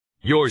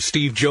Your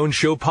Steve Jones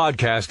Show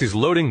podcast is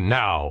loading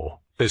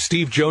now. The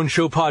Steve Jones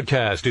Show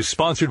podcast is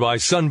sponsored by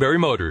Sunbury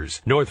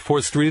Motors, North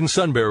 4th Street in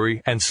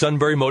Sunbury, and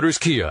Sunbury Motors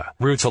Kia,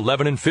 routes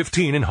 11 and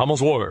 15 in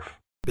Hummel's Wharf.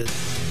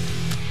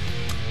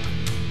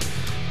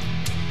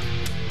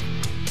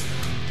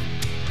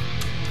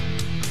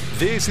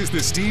 This is the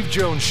Steve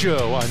Jones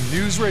Show on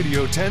News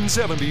Radio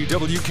 1070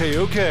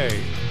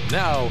 WKOK.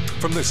 Now,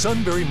 from the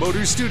Sunbury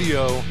Motors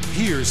studio,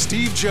 here's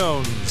Steve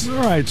Jones. All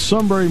right,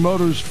 Sunbury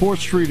Motors, 4th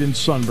Street in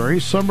Sunbury.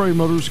 Sunbury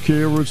Motors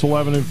Kia, routes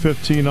 11 and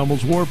 15,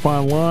 Hummel's Wharf.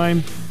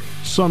 Online,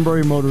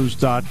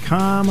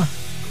 sunburymotors.com.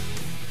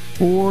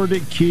 Ford,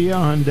 Kia,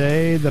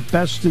 Hyundai, the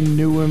best in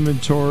new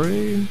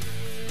inventory.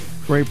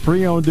 Great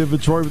pre-owned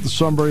inventory with the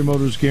Sunbury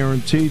Motors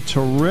guarantee.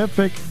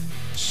 Terrific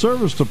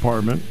service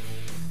department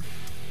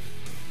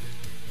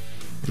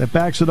that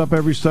backs it up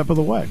every step of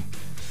the way.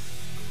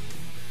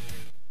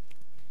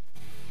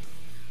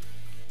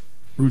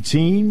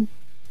 Routine,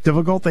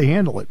 difficult, they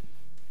handle it.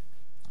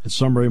 At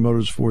Sunbury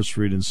Motors, 4th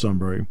Street in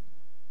Sunbury.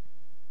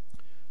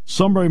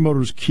 Sunbury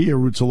Motors Kia,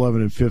 routes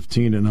 11 and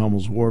 15 in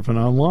Hummel's Wharf, and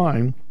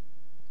online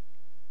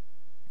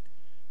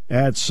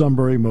at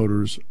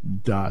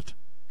sunburymotors.com.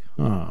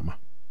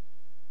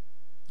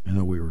 I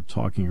know we were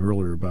talking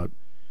earlier about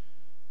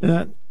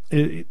that.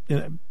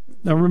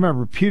 Now,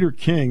 remember, Peter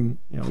King,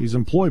 he's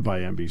employed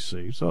by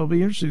NBC, so it'll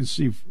be interesting to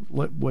see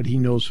what he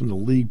knows from the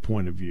league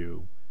point of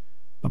view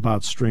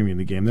about streaming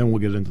the game. Then we'll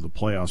get into the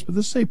playoffs. But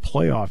this is a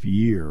playoff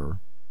year,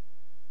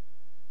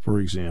 for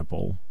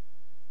example,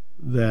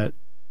 that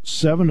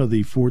 7 of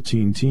the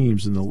 14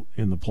 teams in the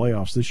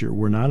playoffs this year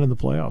were not in the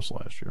playoffs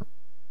last year.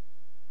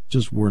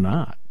 Just were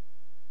not.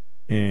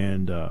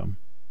 And I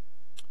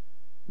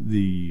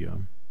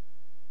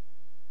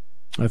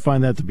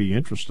find that to be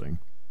interesting.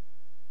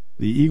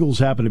 The Eagles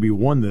happen to be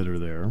one that are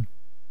there.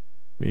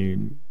 I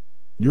mean,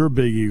 you're a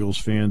big Eagles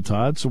fan,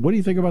 Todd. So what do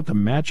you think about the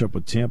matchup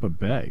with Tampa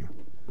Bay?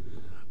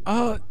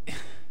 I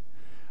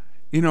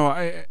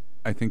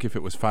think if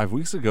it was 5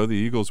 weeks ago, the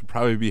Eagles would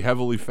probably be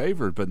heavily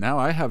favored. But now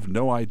I have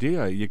no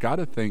idea. You got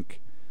to think,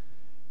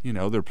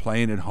 they're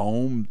playing at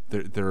home.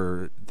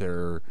 They're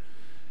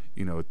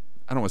I don't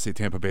want to say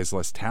Tampa Bay is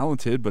less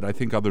talented, but I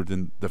think other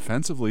than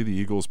defensively, the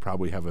Eagles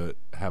probably have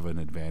an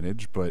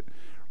advantage. But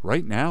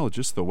right now,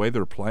 just the way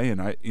they're playing,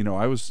 I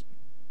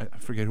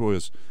forget who it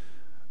was.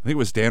 I think it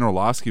was Dan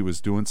Orlovsky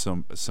was doing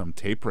some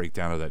tape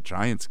breakdown of that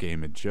Giants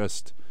game, and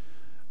just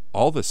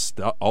all the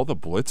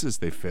blitzes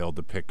they failed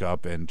to pick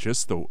up, and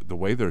just the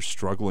way they're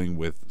struggling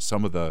with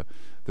some of the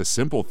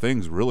simple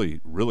things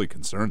really, really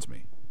concerns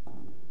me.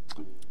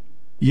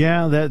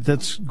 Yeah,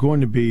 that's going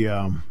to be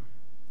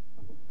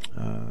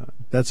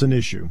that's an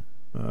issue.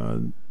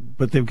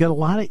 But they've got a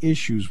lot of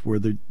issues where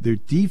their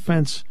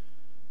defense,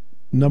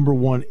 number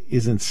one,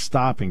 isn't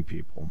stopping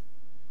people.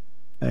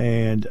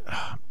 And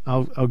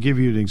I'll give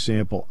you an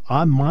example.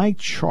 On my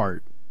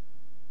chart,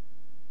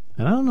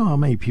 and I don't know how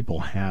many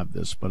people have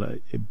this,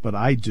 but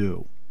I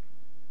do.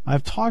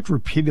 I've talked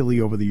repeatedly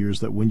over the years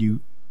that when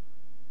you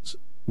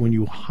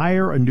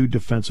hire a new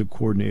defensive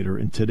coordinator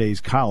in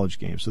today's college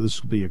game, so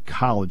this will be a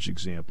college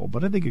example,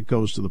 but I think it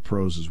goes to the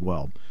pros as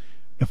well.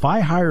 If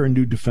I hire a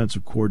new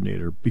defensive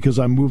coordinator because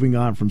I'm moving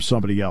on from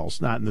somebody else,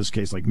 not in this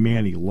case like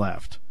Manny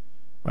left,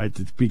 right,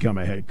 to become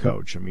a head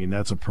coach. I mean,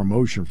 that's a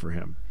promotion for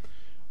him.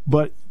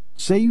 But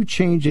say you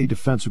change a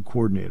defensive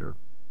coordinator.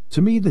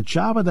 To me, the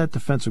job of that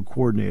defensive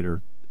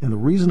coordinator, and the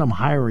reason I'm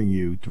hiring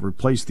you to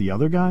replace the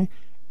other guy,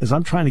 is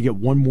I'm trying to get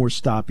one more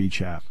stop each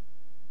half.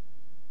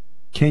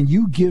 Can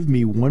you give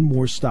me one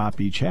more stop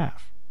each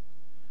half?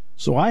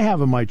 So I have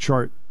in my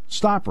chart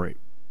stop rate.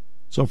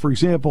 So, for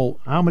example,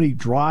 how many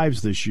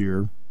drives this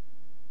year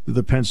did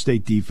the Penn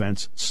State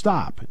defense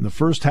stop? In the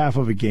first half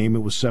of a game, it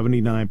was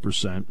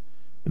 79%.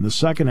 In the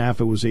second half,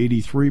 it was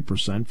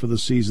 83%. For the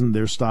season,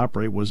 their stop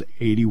rate was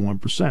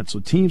 81%. So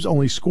teams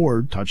only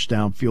scored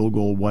touchdown, field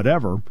goal,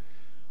 whatever,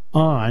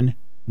 on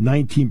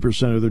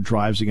 19% of their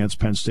drives against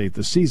Penn State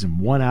this season.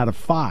 1 out of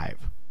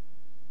 5.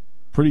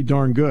 Pretty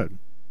darn good.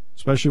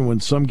 Especially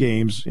when some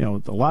games, a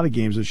lot of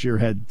games this year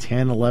had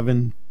 10,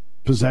 11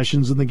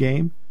 possessions in the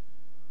game.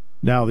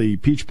 Now, the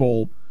Peach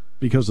Bowl,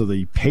 because of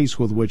the pace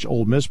with which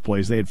Ole Miss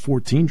plays, they had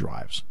 14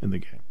 drives in the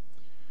game.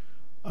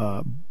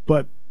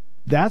 But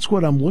that's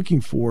what I'm looking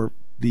for.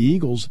 The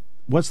Eagles,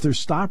 what's their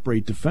stop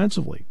rate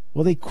defensively?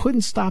 Well, they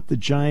couldn't stop the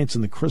Giants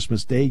in the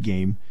Christmas Day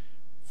game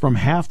from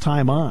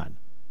halftime on.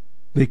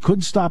 They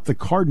couldn't stop the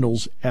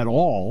Cardinals at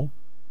all.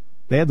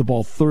 They had the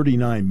ball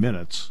 39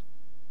 minutes.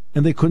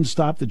 And they couldn't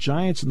stop the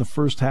Giants in the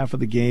first half of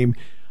the game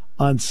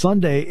on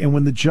Sunday. And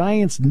when the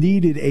Giants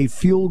needed a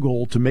field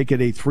goal to make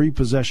it a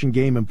 3-possession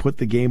game and put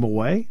the game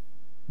away,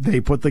 they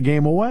put the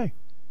game away.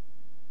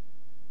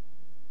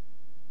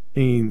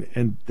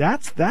 And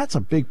that's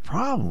a big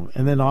problem.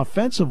 And then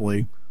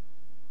offensively,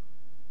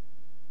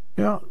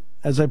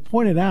 as I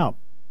pointed out,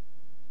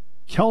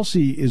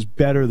 Kelsey is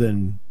better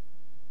than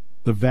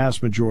the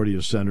vast majority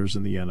of centers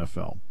in the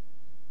NFL.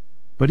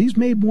 But he's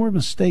made more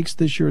mistakes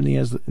this year than he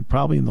has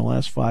probably in the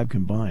last 5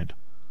 combined.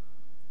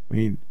 I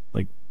mean,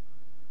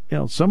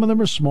 some of them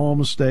are small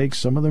mistakes,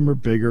 some of them are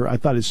bigger. I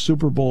thought his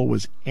Super Bowl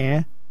was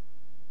to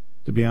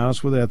be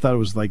honest with you. I thought it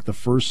was like the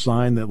first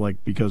sign that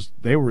because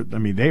they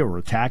were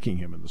attacking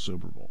him in the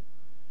Super Bowl.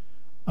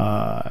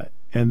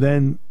 And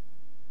then,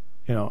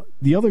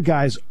 the other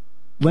guys,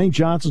 Lane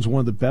Johnson's one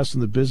of the best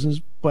in the business,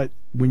 but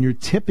when you're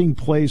tipping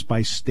plays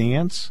by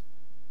stance,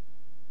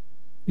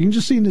 you can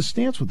just see in the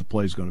stance what the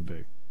play's going to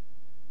be.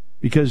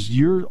 Because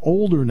you're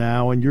older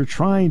now and you're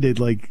trying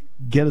to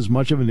get as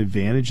much of an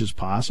advantage as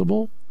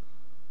possible.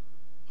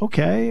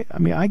 Okay,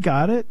 I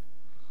got it.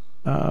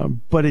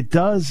 But it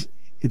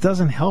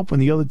doesn't help when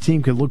the other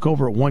team can look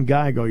over at one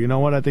guy and go, you know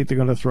what, I think they're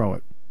going to throw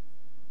it.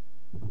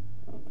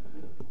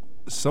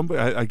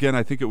 Somebody, again,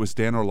 I think it was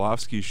Dan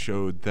Orlovsky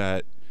showed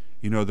that,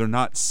 they're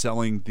not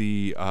selling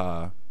the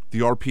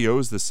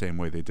RPOs the same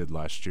way they did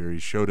last year. He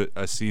showed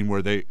a scene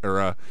where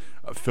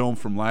a film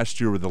from last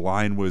year where the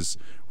line was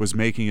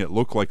making it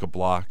look like a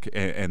block,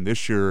 and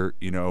this year,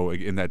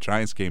 in that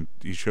Giants game,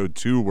 he showed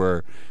two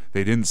where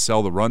they didn't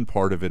sell the run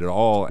part of it at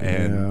all,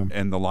 and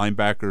the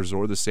linebackers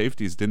or the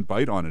safeties didn't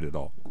bite on it at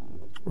all.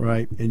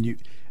 Right, and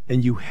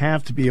you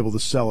have to be able to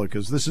sell it,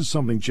 because this is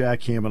something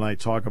Jack Ham and I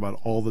talk about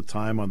all the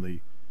time on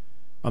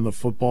the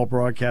football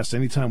broadcast.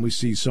 Anytime we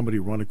see somebody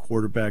run a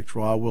quarterback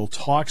draw, we'll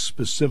talk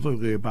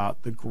specifically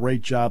about the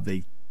great job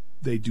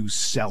they do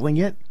selling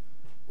it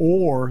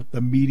or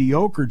the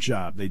mediocre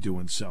job they do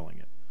in selling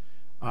it.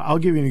 I'll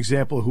give you an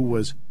example who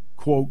was,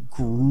 quote,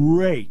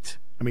 great.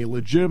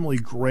 Legitimately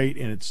great,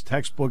 and it's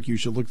textbook. You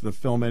should look at the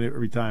film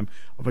every time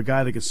of a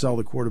guy that could sell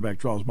the quarterback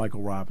draws,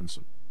 Michael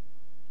Robinson.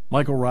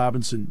 Michael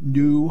Robinson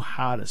knew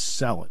how to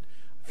sell it.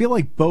 I feel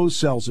like Bo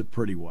sells it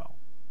pretty well.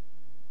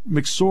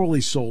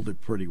 McSorley sold it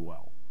pretty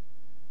well.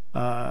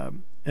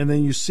 And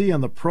then you see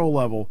on the pro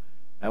level,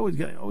 that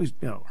would always,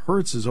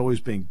 Hurts has always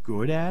been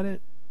good at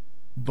it,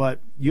 but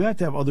you have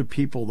to have other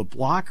people. The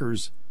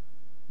blockers,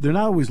 they're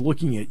not always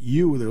looking at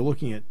you; they're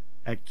looking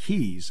at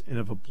keys. And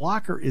if a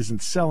blocker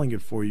isn't selling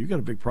it for you, you got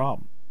a big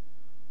problem.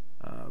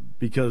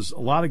 Because a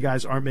lot of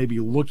guys aren't maybe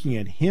looking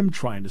at him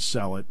trying to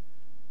sell it;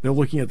 they're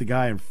looking at the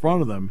guy in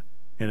front of them,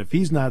 and if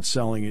he's not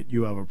selling it,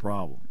 you have a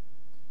problem.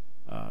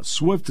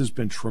 Swift has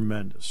been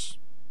tremendous.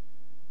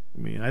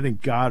 I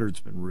think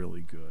Goddard's been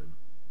really good.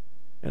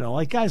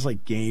 Guys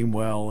like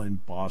Gainwell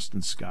and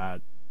Boston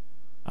Scott.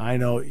 I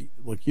know,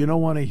 look, you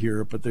don't want to hear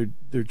it, but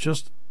they're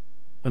just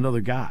another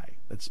guy.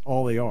 That's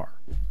all they are.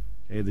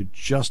 Okay, they're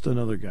just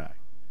another guy.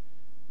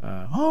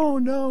 Oh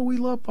no, we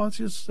love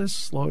Boston. Just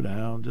slow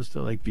down. Just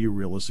to be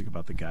realistic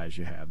about the guys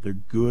you have. They're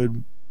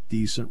good,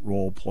 decent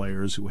role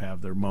players who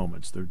have their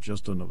moments. They're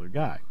just another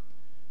guy,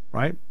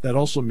 right? That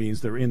also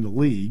means they're in the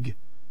league,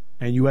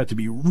 and you have to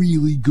be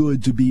really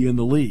good to be in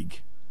the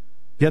league.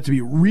 You have to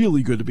be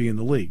really good to be in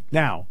the league.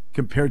 Now,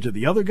 compared to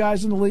the other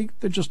guys in the league,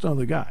 they're just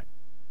another guy.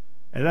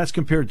 And that's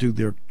compared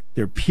to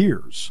their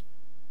peers.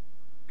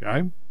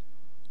 Okay?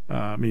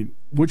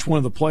 Which one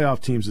of the playoff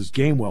teams is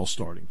Gainwell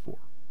starting for?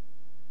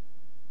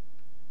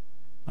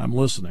 I'm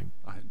listening.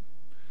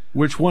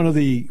 Which one of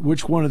the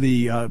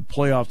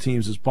playoff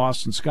teams is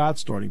Boston Scott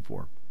starting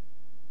for?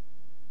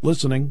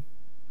 Listening.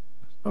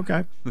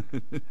 Okay.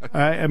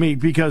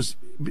 Because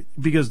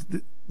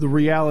the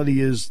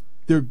reality is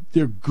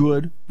they're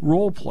good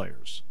role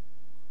players.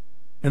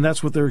 And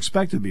that's what they're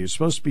expected to be. They're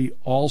supposed to be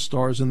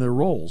all-stars in their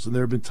roles. And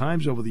there have been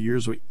times over the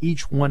years where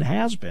each one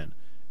has been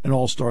an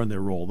all-star in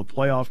their role. The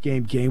playoff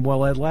game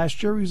Gainwell had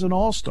last year, he's an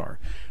all-star.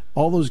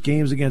 All those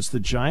games against the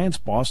Giants,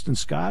 Boston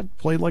Scott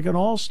played like an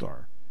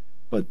all-star.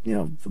 But,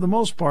 for the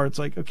most part, it's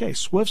like, okay,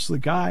 Swift's the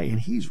guy, and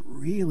he's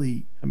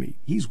really,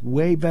 he's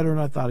way better than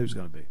I thought he was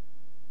going to be.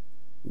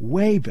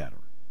 Way better.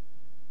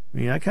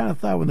 I kind of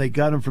thought when they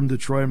got him from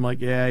Detroit, I'm like,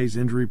 yeah, he's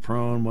injury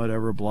prone,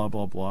 whatever, blah,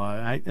 blah, blah.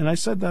 And I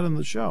said that on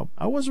the show.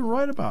 I wasn't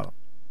right about him.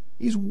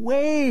 He's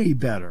way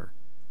better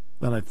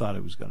than I thought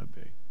he was going to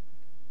be.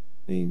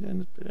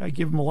 And I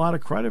give him a lot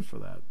of credit for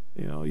that.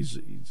 It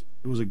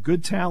was a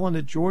good talent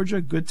at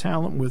Georgia, good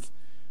talent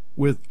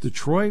with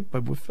Detroit,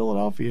 but with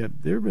Philadelphia,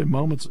 there have been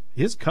moments.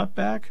 His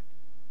cutback,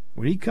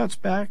 when he cuts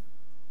back,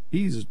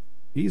 he's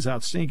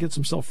outstanding. Gets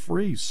himself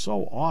free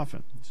so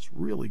often. He's a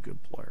really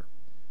good player.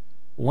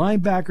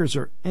 Linebackers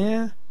are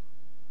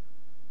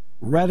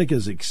Reddick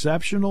is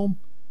exceptional.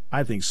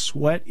 I think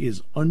Sweat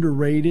is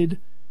underrated,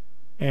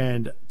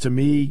 and to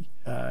me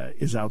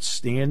is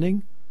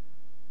outstanding.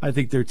 I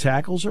think their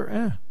tackles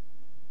are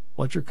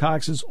Fletcher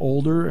Cox is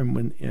older,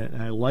 and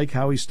I like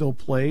how he still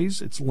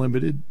plays. It's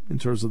limited in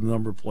terms of the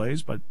number of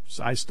plays, but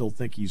I still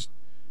think he's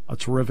a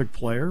terrific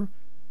player.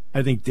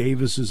 I think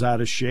Davis is out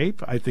of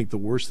shape. I think the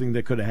worst thing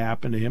that could have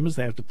happened to him is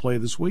they have to play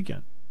this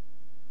weekend.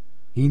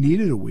 He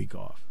needed a week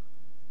off.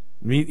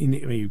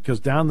 Because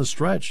down the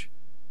stretch,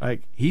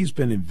 he's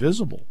been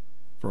invisible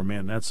for a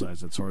man that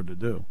size. That's hard to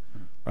do,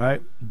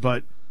 right?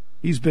 But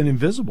he's been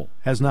invisible,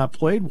 has not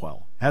played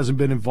well, hasn't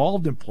been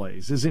involved in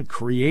plays, isn't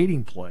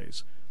creating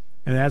plays.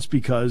 And that's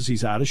because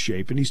he's out of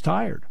shape and he's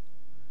tired,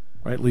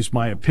 right? At least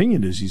my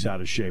opinion is he's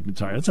out of shape and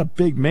tired. That's a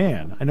big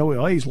man. I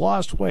know he's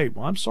lost weight.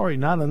 Well, I'm sorry,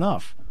 not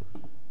enough.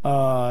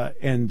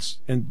 And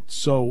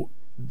so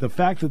the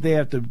fact that they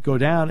have to go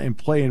down and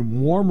play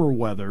in warmer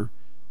weather,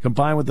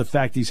 combined with the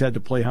fact he's had to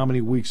play how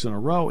many weeks in a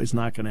row, is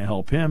not going to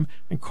help him.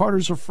 And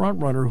Carter's a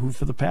front runner who,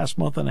 for the past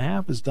month and a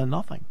half, has done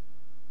nothing.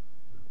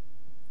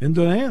 Didn't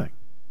do anything.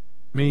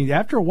 I mean,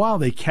 after a while,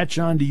 they catch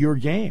on to your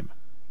game.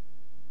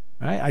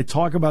 Right? I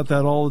talk about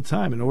that all the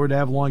time. In order to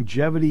have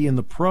longevity in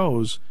the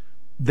pros,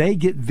 they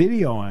get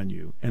video on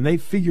you, and they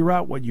figure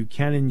out what you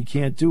can and you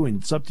can't do,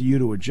 and it's up to you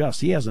to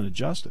adjust. He hasn't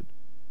adjusted.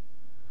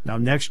 Now,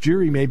 next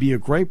year, he may be a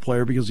great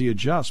player because he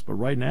adjusts, but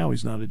right now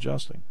he's not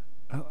adjusting.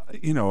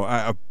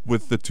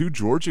 With the two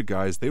Georgia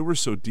guys, they were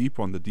so deep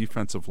on the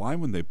defensive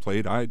line when they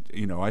played. I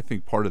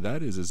think part of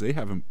that is they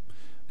haven't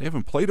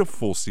played a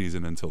full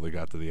season until they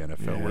got to the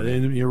NFL.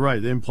 Yeah, you're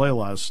right. They didn't play a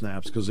lot of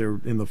snaps because they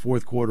were in the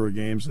fourth quarter of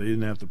games. They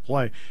didn't have to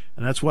play,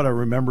 and that's what I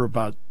remember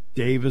about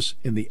Davis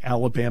in the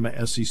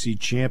Alabama SEC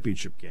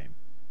championship game.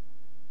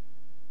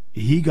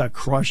 He got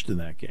crushed in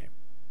that game.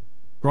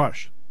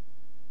 Crushed.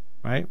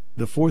 Right?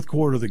 The fourth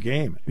quarter of the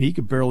game, he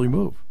could barely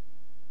move.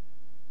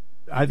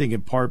 I think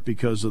in part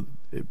because of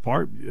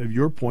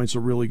your point's a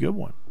really good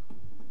one.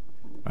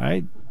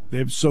 Right?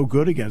 They're so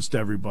good against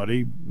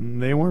everybody,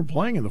 they weren't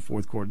playing in the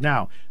fourth quarter.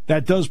 Now,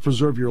 that does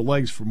preserve your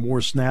legs for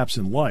more snaps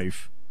in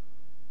life.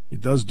 It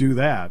does do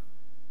that,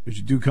 because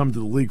you do come to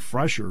the league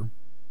fresher,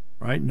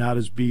 right? Not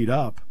as beat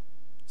up.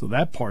 So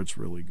that part's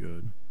really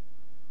good.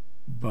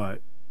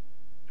 But,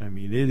 I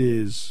mean, it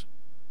is...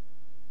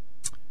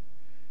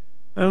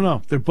 I don't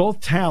know. They're both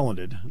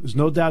talented. There's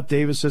no doubt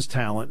Davis has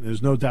talent, and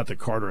there's no doubt that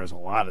Carter has a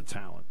lot of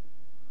talent.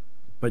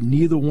 But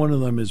neither one of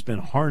them has been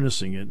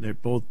harnessing it, and they're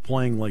both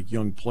playing like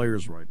young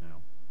players right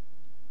now.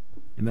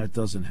 And that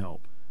doesn't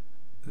help.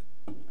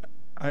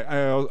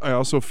 I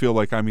also feel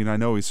like, I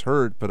know he's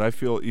hurt, but I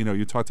feel,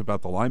 you talked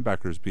about the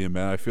linebackers being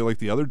bad. I feel like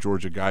the other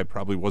Georgia guy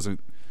probably wasn't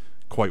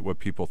quite what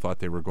people thought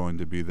they were going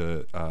to be,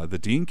 the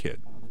Dean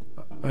kid.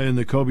 And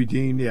the Kobe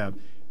Dean, yeah.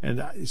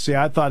 And see,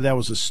 I thought that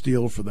was a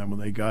steal for them when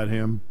they got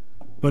him.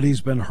 But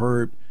he's been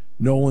hurt.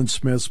 Nolan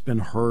Smith's been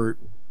hurt.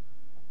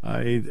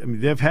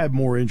 They've had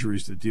more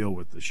injuries to deal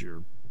with this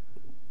year,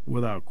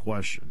 without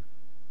question.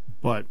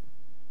 But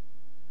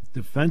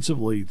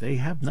defensively, they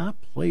have not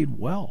played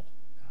well.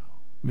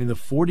 The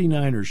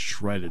 49ers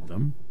shredded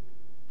them,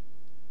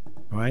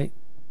 right?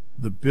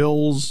 The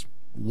Bills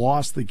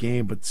lost the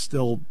game but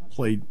still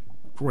played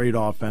great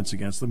offense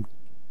against them.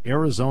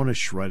 Arizona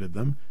shredded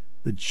them.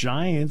 The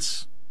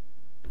Giants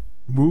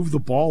moved the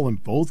ball in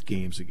both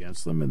games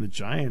against them, and the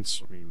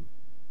Giants,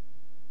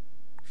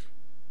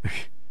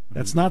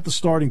 that's not the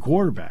starting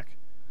quarterback.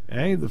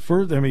 Hey, the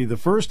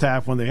first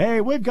half when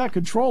we've got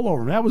control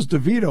over him. That was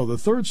DeVito, the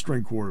third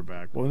string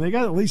quarterback. Well, when they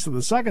got at least to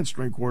the second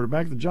string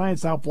quarterback, the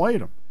Giants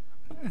outplayed him.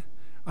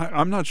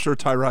 I'm not sure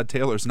Tyrod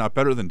Taylor's not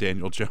better than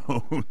Daniel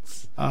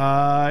Jones.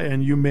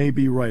 And you may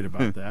be right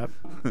about that.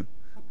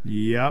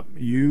 Yep,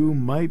 you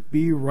might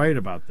be right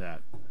about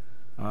that.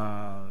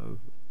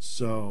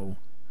 So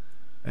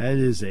that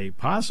is a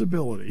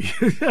possibility.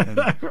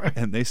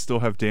 and they still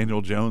have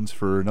Daniel Jones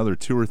for another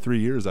 2 or 3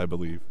 years, I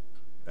believe,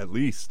 at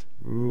least.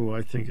 Ooh,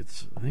 I think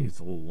it's a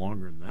little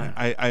longer than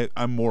that.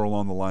 I'm more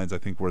along the lines. I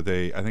think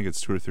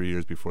it's 2 or 3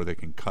 years before they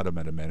can cut him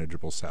at a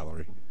manageable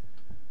salary.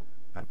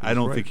 I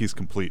don't think he's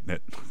completing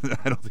it.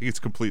 I don't think he's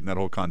completing that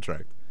whole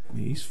contract.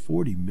 He's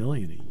 $40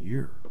 million a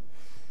year.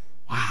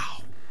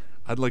 Wow.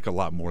 I'd like a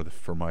lot more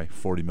for my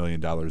 $40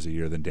 million a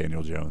year than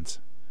Daniel Jones.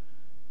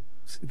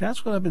 See,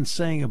 that's what I've been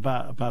saying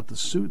about the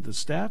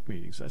staff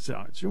meetings. I said,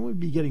 shouldn't we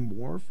be getting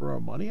more for our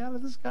money out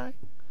of this guy?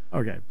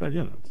 Okay, but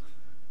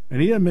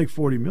and he doesn't make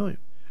 $40 million.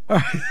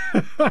 All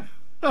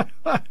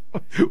right.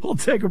 We'll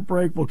take a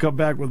break. We'll come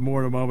back with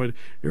more in a moment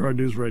here on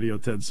News Radio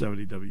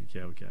 1070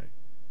 WKOK.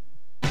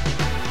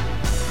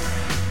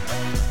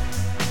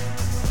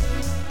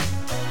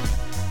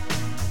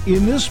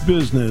 In this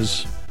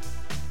business,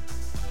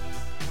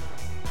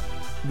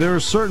 there are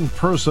certain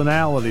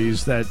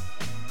personalities that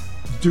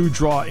do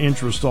draw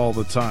interest all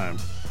the time.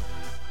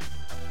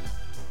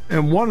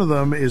 And one of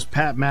them is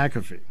Pat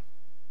McAfee.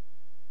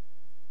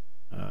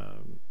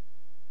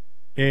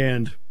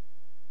 And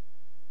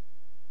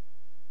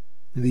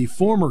the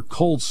former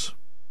Colts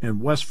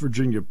and West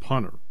Virginia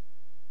punter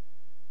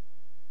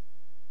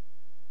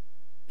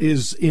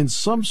is in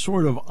some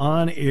sort of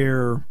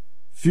on-air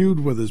feud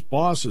with his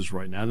bosses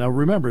right now. Now,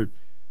 remember,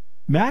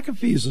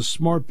 McAfee is a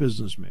smart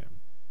businessman.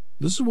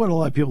 This is what a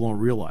lot of people don't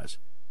realize.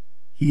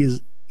 He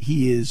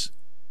is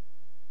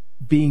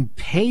being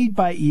paid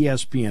by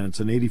ESPN. It's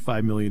an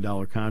 $85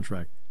 million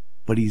contract,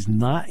 but he's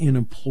not an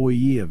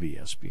employee of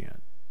ESPN.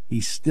 He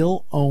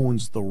still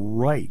owns the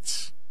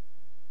rights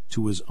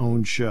to his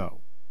own show.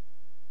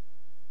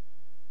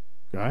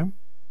 Okay?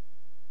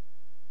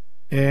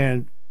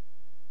 And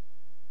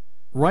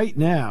right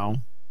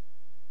now,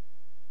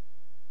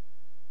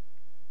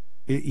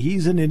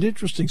 he's in an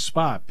interesting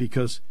spot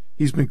because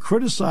he's been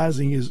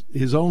criticizing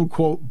his own,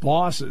 quote,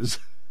 bosses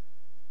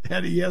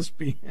at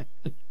ESPN.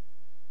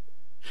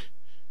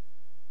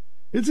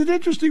 It's an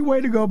interesting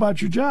way to go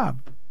about your job.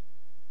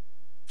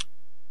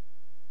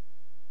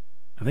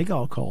 I think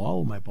I'll call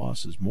all of my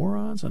bosses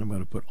morons, and I'm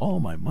going to put all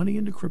my money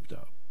into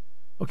crypto.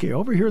 Okay,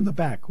 over here in the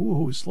back.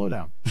 Ooh, slow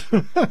down.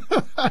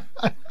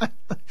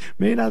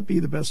 May not be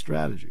the best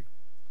strategy.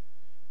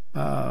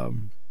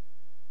 One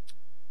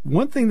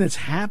thing that's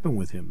happened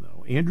with him,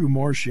 though, Andrew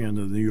Marchand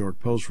of the New York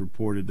Post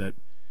reported that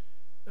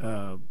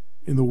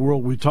in the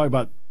world, we talked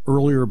about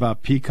earlier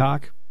about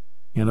Peacock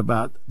and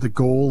about the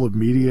goal of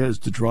media is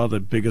to draw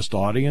the biggest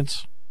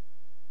audience,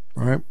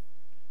 right?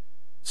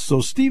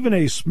 So Stephen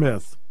A.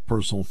 Smith,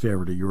 personal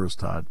favorite of yours,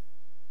 Todd,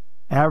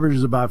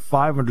 averages about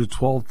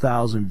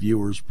 512,000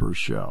 viewers per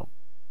show.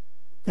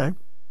 Okay.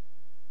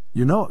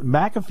 You know,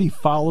 McAfee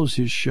follows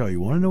his show. You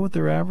want to know what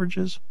their average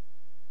is?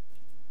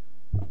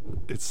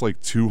 It's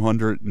like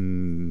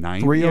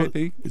 290, I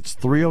think. It's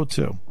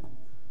 302.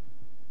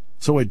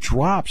 So it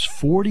drops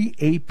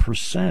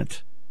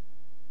 48%.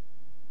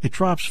 It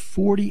drops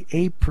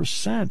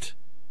 48%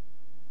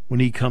 when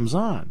he comes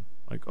on.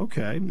 Like,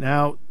 okay,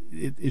 now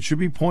it should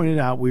be pointed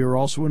out we are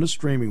also in a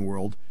streaming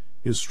world.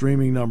 His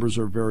streaming numbers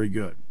are very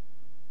good.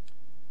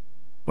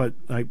 But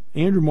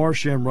Andrew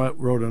Marchand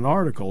wrote an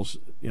article,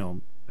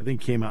 I think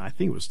came out, I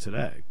think it was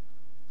today,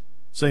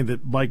 saying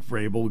that Mike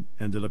Vrabel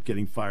ended up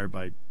getting fired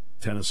by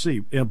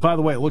Tennessee. And by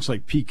the way, it looks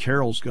like Pete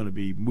Carroll's going to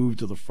be moved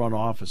to the front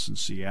office in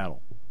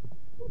Seattle.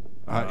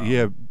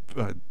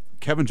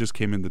 Kevin just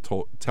came in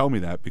to tell me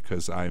that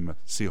because I'm a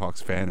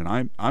Seahawks fan,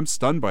 and I'm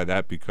stunned by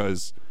that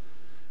because,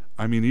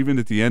 I mean, even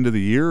at the end of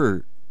the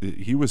year,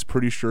 he was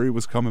pretty sure he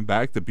was coming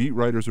back. The beat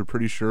writers were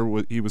pretty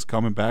sure he was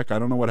coming back. I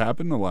don't know what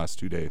happened in the last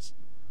 2 days.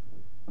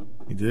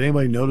 Did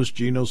anybody notice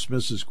Geno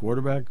Smith's his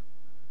quarterback?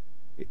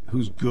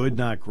 Who's good,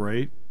 not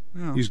great?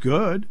 No. He's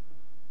good,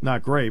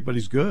 not great, but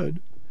he's good.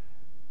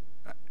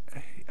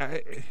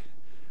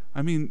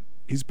 I mean,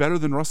 he's better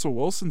than Russell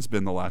Wilson's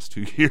been the last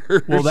 2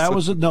 years. Well, that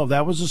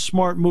was a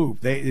smart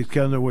move. In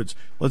other words,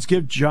 let's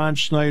give John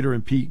Schneider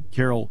and Pete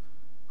Carroll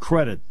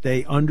credit.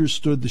 They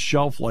understood the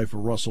shelf life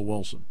of Russell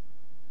Wilson.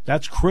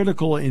 That's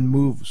critical in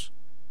moves.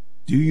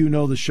 Do you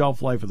know the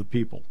shelf life of the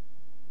people?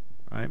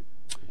 Right?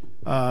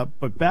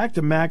 But back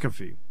to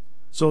McAfee.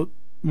 So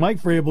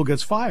Mike Vrabel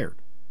gets fired.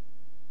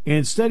 And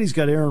instead he's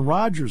got Aaron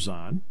Rodgers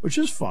on, which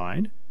is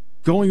fine,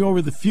 going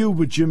over the feud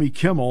with Jimmy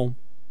Kimmel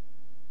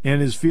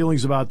and his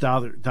feelings about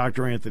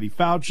Dr. Anthony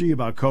Fauci,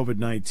 about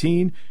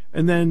COVID-19.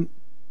 And then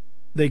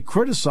they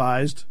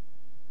criticized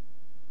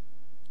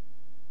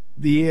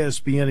the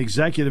ESPN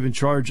executive in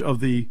charge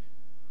of the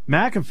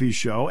McAfee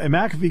show, and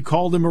McAfee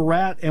called him a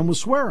rat and was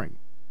swearing.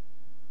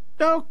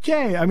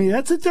 Okay, I mean,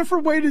 that's a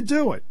different way to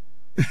do it.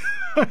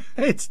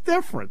 It's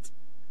different.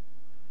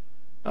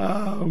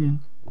 Did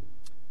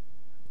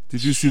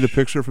you see the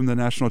picture from the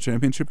national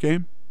championship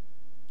game?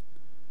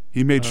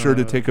 He made sure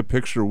to take a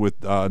picture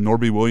with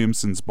Norby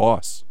Williamson's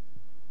boss.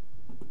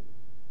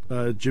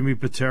 Jimmy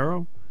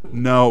Pitero?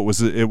 No,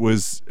 it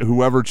was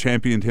whoever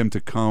championed him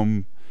to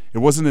come. It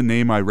wasn't a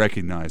name I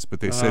recognized, but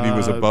they said he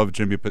was above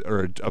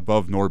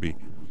above Norby.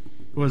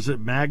 Was it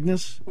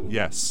Magnus?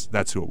 Yes,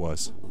 that's who it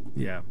was.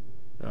 Yeah,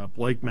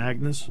 Blake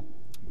Magnus.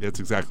 That's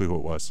exactly who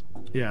it was.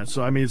 Yeah,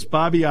 so I mean, it's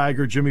Bobby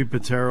Iger, Jimmy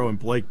Pitero, and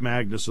Blake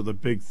Magnus are the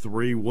big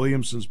three.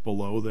 Williamson's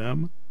below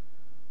them.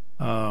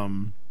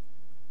 And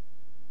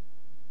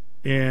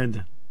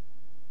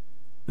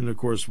of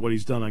course, what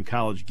he's done on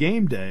College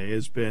Game Day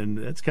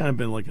that's kind of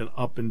been like an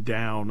up and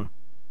down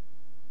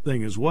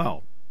thing as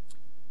well.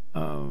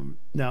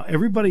 Now,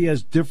 everybody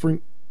has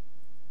different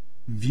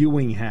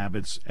viewing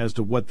habits as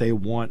to what they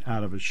want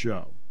out of a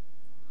show.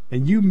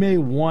 And you may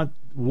want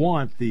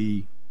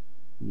the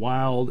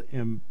wild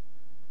and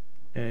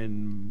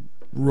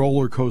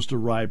roller coaster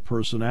ride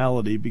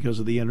personality because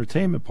of the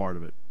entertainment part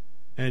of it.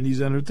 And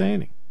he's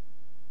entertaining.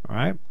 All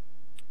right?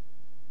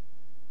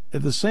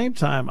 At the same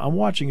time, I'm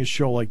watching a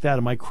show like that,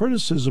 and my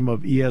criticism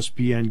of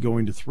ESPN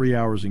going to 3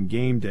 hours in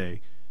Game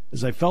Day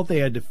is I felt they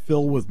had to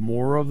fill with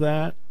more of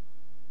that.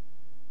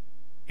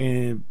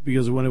 And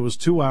because when it was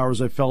 2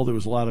 hours, I felt there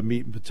was a lot of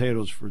meat and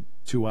potatoes for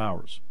 2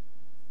 hours.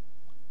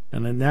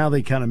 And then now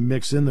they kind of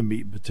mix in the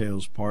meat and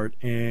potatoes part,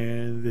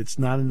 and it's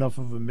not enough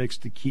of a mix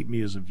to keep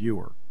me as a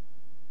viewer.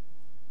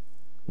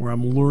 Where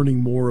I'm learning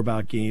more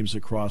about games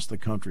across the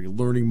country,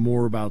 learning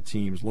more about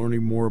teams,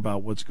 learning more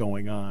about what's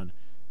going on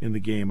in the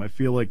game. I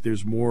feel like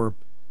there's more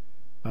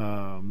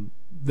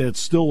that's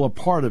still a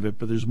part of it,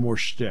 but there's more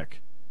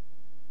shtick.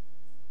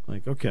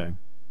 Like, okay.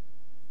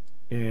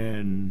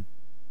 And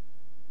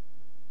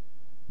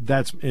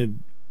that's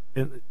and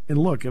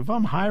look, if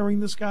I'm hiring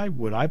this guy,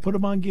 would I put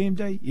him on Game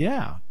Day?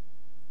 Yeah.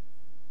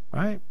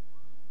 Right?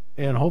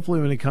 And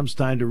hopefully when it comes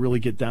time to really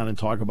get down and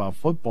talk about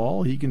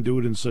football, he can do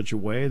it in such a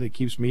way that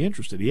keeps me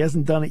interested. He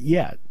hasn't done it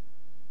yet.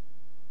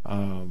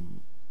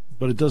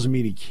 But it doesn't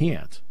mean he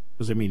can't.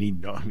 Because, I mean,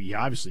 he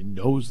obviously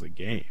knows the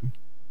game.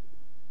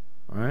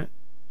 All right?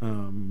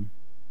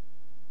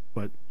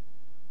 But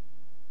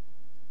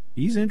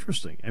he's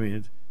interesting. I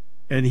mean,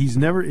 and he's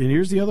never, and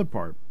here's the other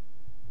part.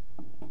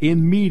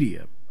 In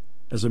media,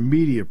 as a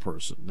media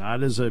person,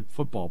 not as a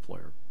football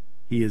player,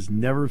 he has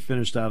never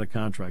finished out a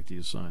contract he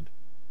has signed.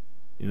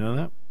 You know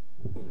that?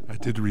 I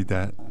did read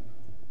that.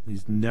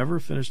 He's never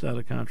finished out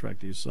a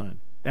contract he's signed.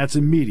 That's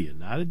immediate,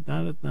 not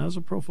as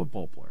a pro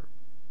football player.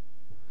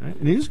 Right?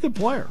 And he's a good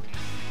player.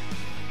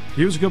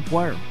 He was a good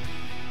player.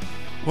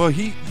 Well,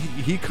 he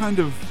kind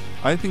of,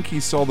 I think he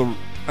saw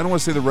I don't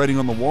want to say the writing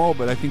on the wall,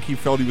 but I think he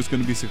felt he was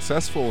going to be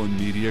successful in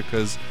media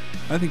because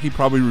I think he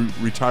probably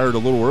retired a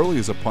little early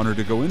as a punter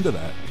to go into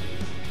that.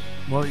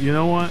 Well, you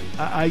know what?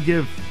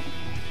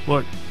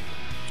 Look,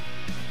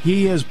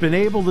 he has been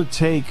able to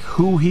take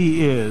who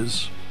he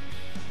is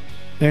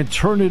and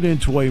turn it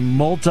into a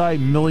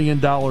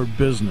multi-million-dollar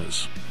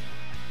business.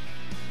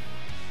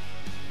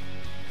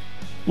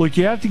 Look,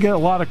 you have to get a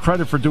lot of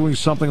credit for doing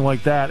something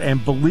like that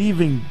and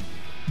believing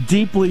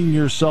deeply in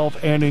yourself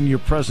and in your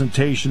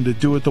presentation to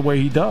do it the way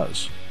he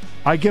does.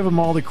 I give him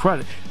all the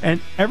credit.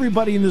 And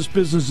everybody in this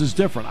business is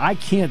different. I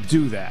can't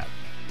do that.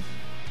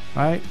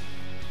 Right?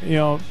 You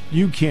know,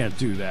 you can't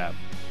do that.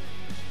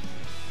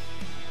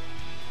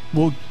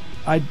 Well,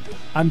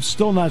 I'm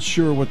still not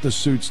sure what the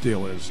Suits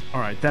deal is. All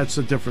right, that's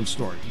a different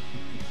story.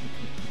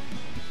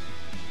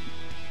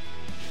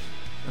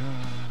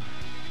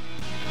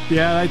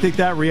 Yeah, I think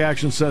that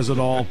reaction says it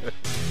all.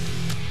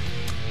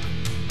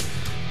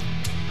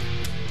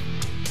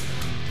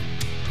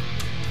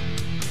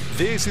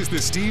 This is the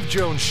Steve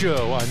Jones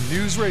Show on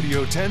News Radio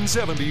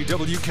 1070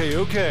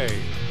 WKOK.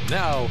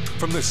 Now,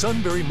 from the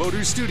Sunbury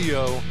Motors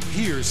Studio,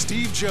 here's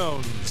Steve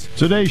Jones.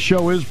 Today's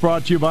show is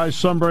brought to you by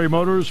Sunbury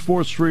Motors,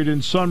 4th Street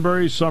in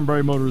Sunbury,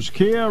 Sunbury Motors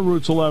Kia,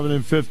 routes 11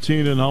 and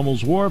 15 in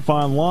Hummel's Wharf,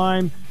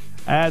 online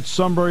at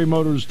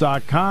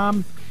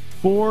sunburymotors.com.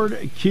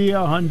 Ford, Kia,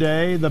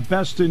 Hyundai, the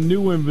best in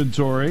new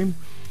inventory.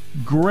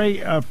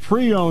 Great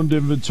pre-owned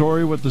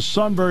inventory with the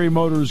Sunbury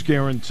Motors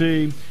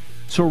guarantee.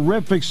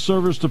 Terrific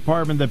service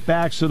department that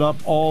backs it up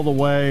all the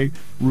way.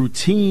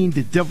 Routine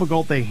to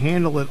difficult, they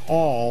handle it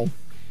all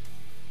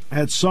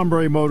at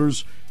Sunbury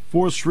Motors,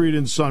 4th Street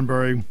in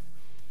Sunbury.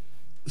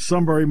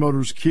 Sunbury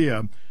Motors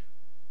Kia,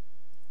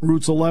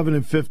 routes 11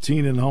 and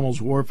 15 in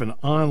Hummel's Wharf, and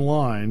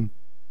online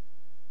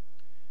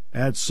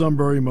at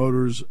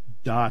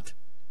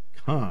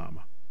sunburymotors.com.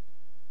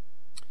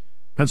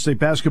 Penn State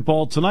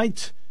basketball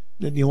tonight,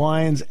 Nittany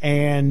Lions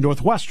and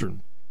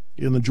Northwestern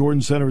in the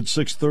Jordan Center at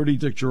 6:30.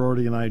 Dick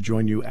Girardi and I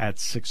join you at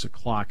 6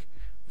 o'clock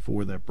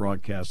for that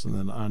broadcast, and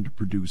then on to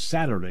Purdue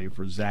Saturday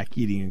for Zach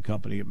Eating and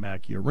Company at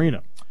Mackey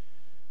Arena.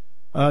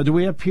 Do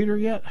we have Peter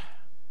yet?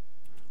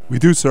 We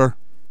do, sir.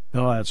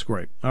 Oh, that's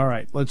great. All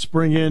right, let's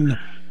bring in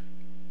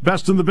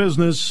best in the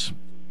business,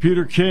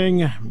 Peter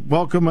King.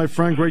 Welcome, my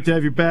friend. Great to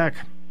have you back.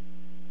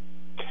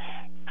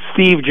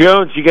 Steve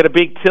Jones, you got a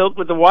big tilt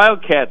with the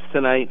Wildcats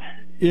tonight.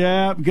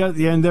 Yeah,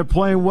 and they're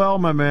playing well,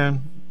 my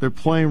man. They're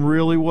playing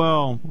really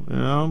well, you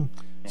know.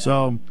 Yeah.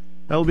 So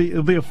it'll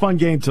be a fun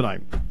game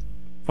tonight.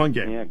 Fun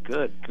game. Yeah,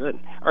 good.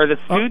 Are the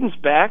students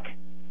back?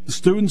 The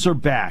students are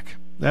back.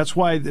 That's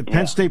why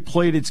Penn State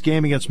played its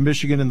game against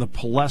Michigan in the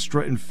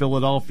Palestra in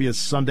Philadelphia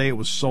Sunday. It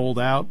was sold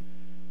out,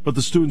 but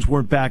the students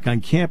weren't back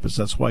on campus.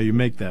 That's why you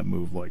make that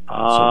move like that.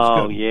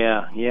 Oh,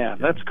 yeah.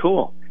 That's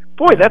cool.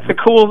 Boy, that's a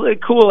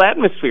cool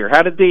atmosphere.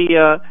 How did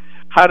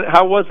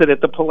how was it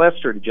at the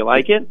Palestra? Did you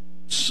like it?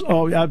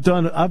 Oh, I've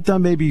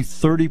done maybe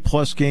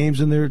 30+ games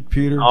in there,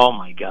 Peter. Oh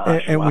my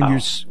gosh! And wow.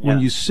 when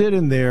you sit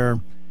in there,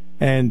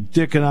 and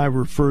Dick and I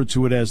refer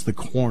to it as the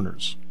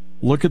corners.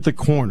 Look at the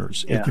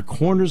corners. Yeah. If the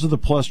corners of the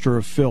Palestra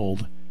are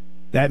filled,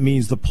 that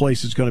means the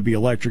place is going to be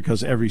electric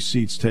because every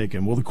seat's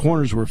taken. Well, the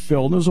corners were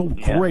filled. And it was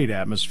a great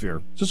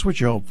atmosphere. Just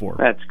what you hope for.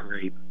 That's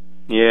great.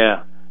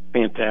 Yeah,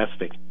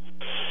 fantastic.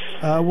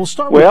 We'll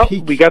start with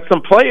Pete. We got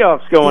some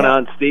playoffs going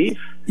on, Steve.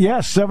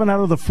 Yeah, 7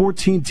 out of the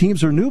 14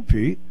 teams are new,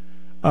 Pete.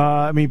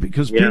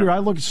 Peter, I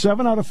look at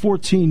 7 out of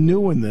 14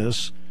 new in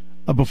this.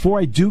 Before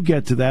I do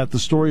get to that, the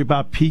story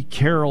about Pete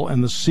Carroll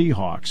and the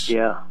Seahawks.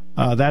 Yeah.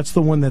 That's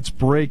the one that's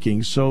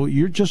breaking. So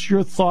your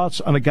thoughts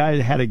on a guy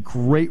that had a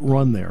great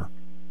run there.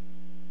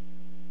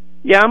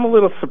 Yeah, I'm a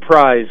little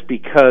surprised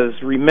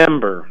because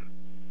remember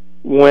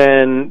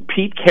when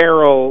Pete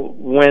Carroll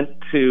went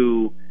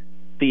to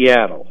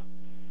Seattle.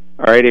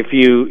 All right, if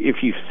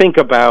you think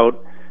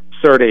about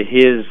sort of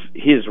his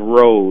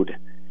road,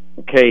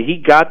 okay, he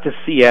got to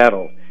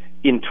Seattle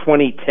in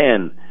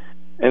 2010,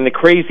 and the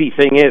crazy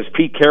thing is,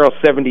 Pete Carroll's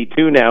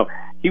 72 now.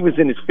 He was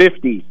in his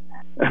 50s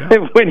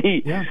when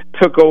he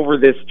took over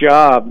this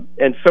job,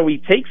 and so he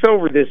takes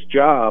over this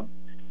job.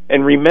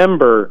 And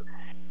remember,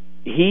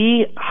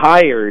 he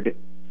hired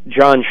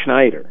John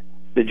Schneider,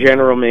 the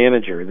general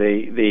manager.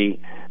 He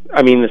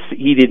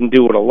didn't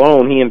do it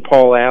alone. He and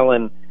Paul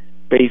Allen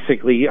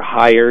basically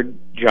hired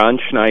John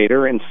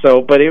Schneider, and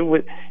so, but it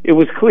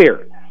was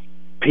clear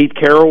Pete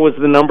Carroll was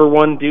the number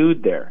one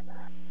dude there.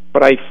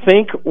 But I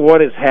think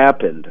what has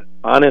happened,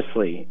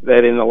 honestly,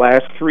 that in the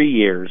last 3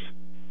 years,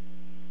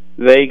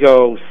 they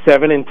go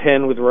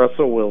 7-10 with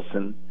Russell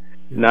Wilson,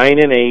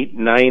 9-8,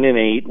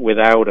 9-8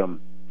 without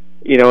him.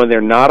 You know, and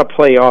they're not a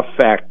playoff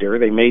factor.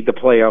 They made the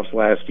playoffs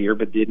last year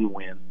but didn't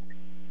win.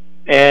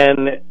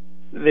 And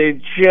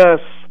they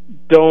just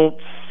don't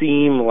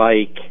seem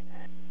like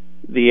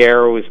the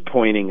arrow is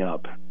pointing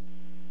up.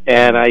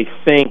 And I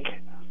think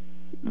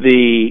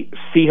the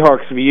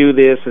Seahawks view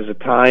this as a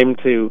time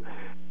to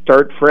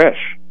start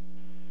fresh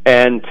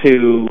and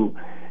to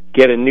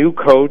get a new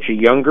coach, a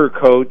younger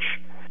coach.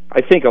 I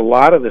think a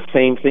lot of the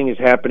same thing is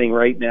happening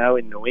right now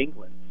in New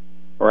England,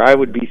 or I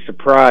would be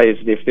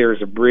surprised if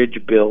there's a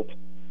bridge built,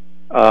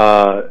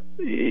 with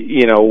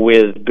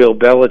Bill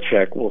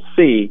Belichick. We'll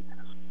see.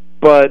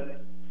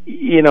 But,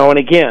 and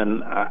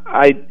again,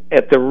 I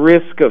at the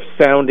risk of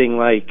sounding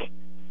like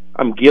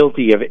I'm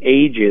guilty of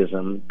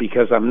ageism,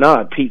 because I'm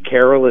not. Pete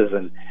Carroll is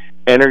an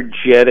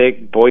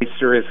energetic,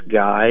 boisterous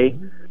guy.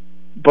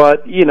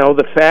 But,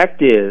 the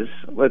fact is,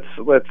 let's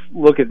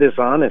look at this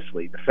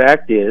honestly. The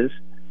fact is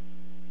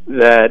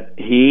that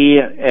he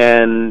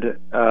and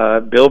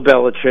Bill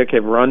Belichick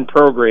have run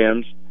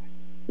programs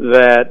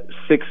that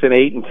 6 and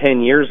 8 and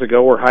 10 years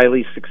ago were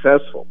highly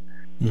successful.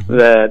 Mm-hmm.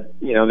 That,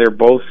 they're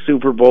both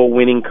Super Bowl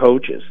winning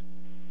coaches.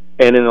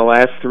 And in the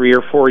last 3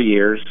 or 4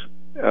 years,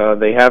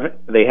 they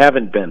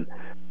haven't been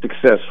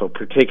successful,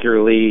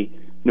 particularly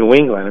New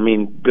England. I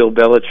mean, Bill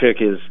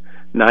Belichick is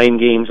 9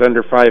 games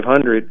under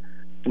 500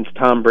 since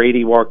Tom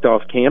Brady walked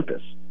off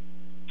campus.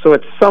 So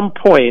at some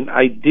point,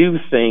 I do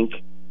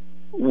think,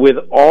 with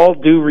all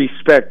due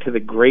respect to the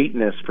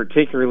greatness,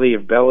 particularly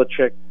of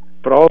Belichick,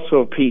 but also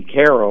of Pete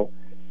Carroll,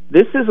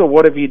 this is a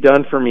what have you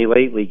done for me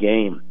lately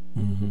game.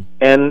 Mm-hmm.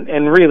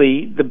 And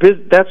really,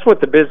 that's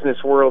what the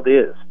business world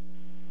is.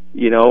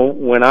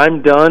 When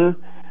I'm done,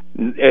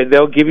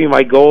 they'll give you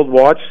my gold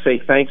watch, say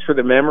thanks for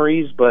the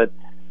memories, but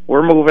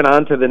we're moving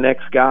on to the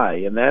next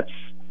guy. And that's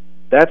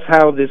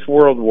how this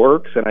world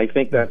works, and I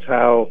think that's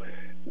how,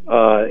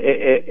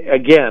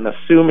 again,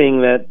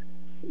 assuming that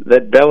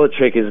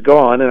Belichick is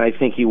gone, and I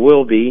think he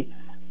will be,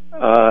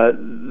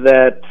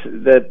 that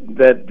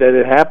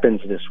it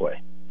happens this way.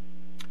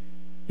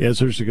 Yeah,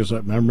 seriously, because I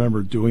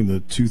remember doing the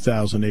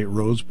 2008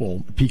 Rose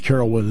Bowl. Pete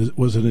Carroll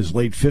was in his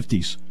late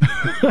 50s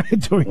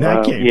doing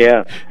that game.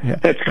 Yeah,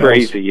 that's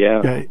crazy.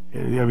 Yeah, I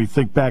mean,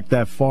 think back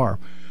that far.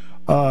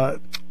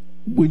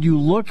 When you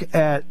look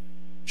at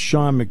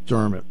Sean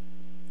McDermott,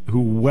 who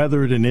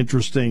weathered an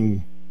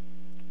interesting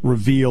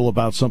reveal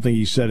about something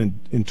he said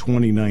in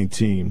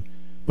 2019,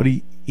 but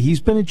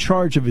he's been in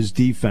charge of his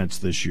defense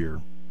this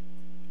year,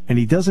 and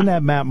he doesn't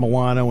have Matt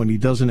Milano and he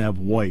doesn't have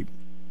White,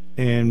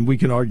 and we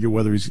can argue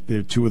whether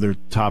they're 2 of their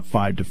top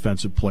 5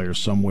 defensive players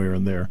somewhere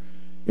in there.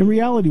 In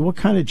reality, what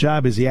kind of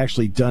job has he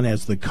actually done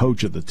as the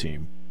coach of the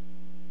team?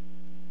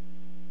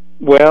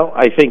 Well,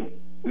 I think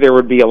there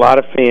would be a lot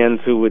of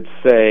fans who would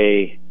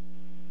say,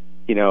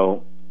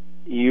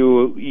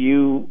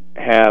 you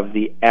have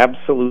the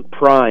absolute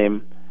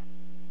prime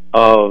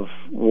of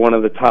one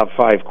of the top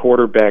 5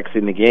 quarterbacks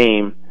in the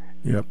game.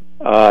 Yep.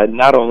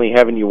 Not only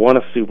haven't you won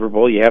a Super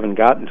Bowl, you haven't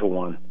gotten to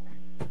one.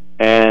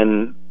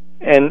 And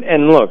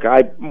look,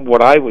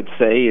 what I would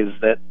say is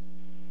that,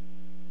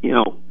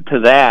 to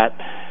that,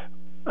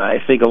 I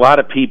think a lot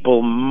of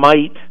people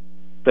might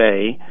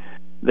say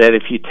that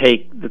if you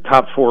take the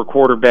top 4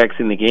 quarterbacks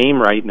in the game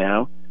right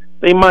now,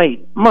 they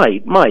might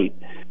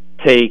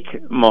take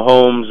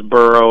Mahomes,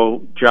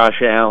 Burrow,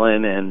 Josh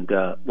Allen, and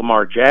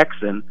Lamar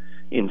Jackson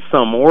in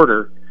some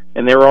order,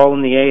 and they're all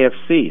in the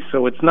AFC.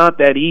 So it's not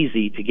that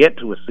easy to get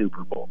to a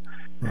Super Bowl.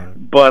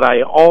 Right. But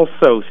I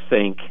also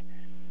think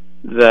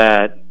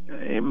that,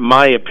 in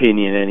my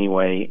opinion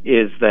anyway,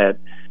 is that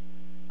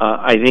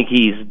I think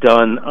he's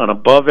done an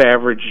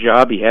above-average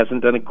job. He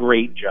hasn't done a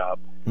great job.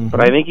 Mm-hmm. But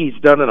I think he's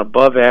done an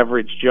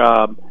above-average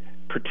job,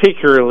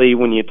 particularly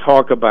when you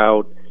talk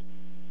about,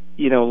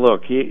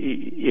 look,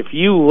 if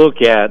you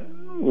look at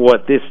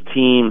what this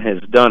team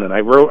has done, and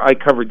I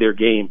covered their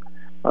game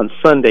on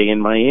Sunday in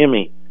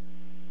Miami,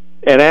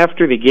 and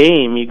after the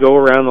game, you go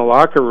around the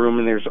locker room,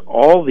 and there's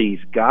all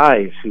these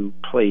guys who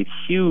played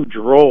huge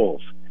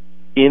roles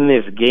in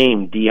this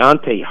game.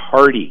 Deontay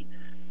Hardy,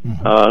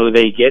 who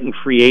they get in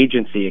free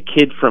agency, a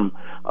kid from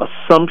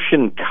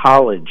Assumption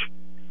College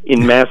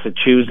in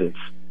Massachusetts.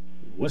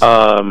 They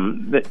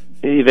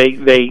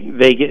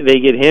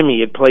get him.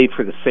 He had played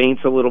for the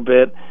Saints a little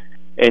bit,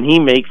 and he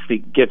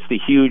gets the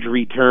huge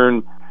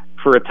return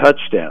for a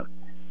touchdown.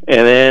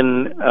 And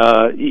then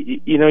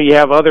you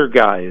have other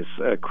guys,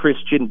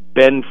 Christian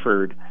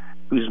Benford,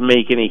 who's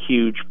making a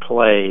huge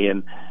play,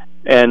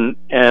 and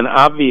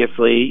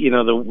obviously,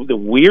 the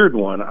weird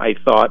one I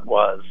thought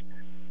was,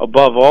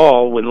 above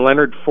all, when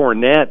Leonard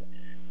Fournette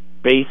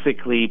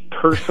basically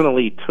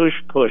personally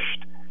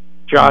pushed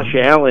Josh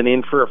Allen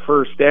in for a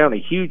first down, a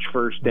huge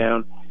first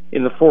down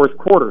in the fourth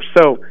quarter.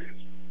 So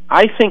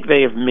I think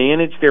they have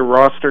managed their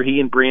roster. He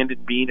and Brandon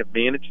Beane have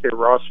managed their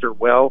roster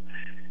well.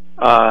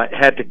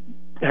 Had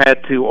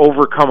to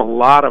overcome a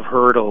lot of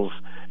hurdles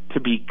to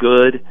be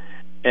good,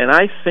 and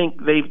I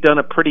think they've done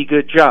a pretty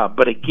good job.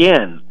 But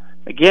again,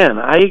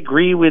 I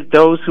agree with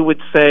those who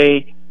would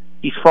say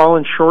he's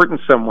fallen short in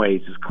some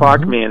ways. His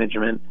clock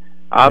management,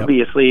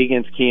 obviously,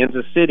 against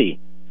Kansas City,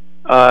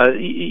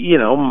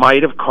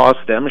 might have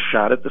cost them a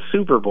shot at the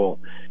Super Bowl.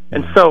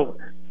 And so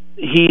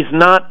he's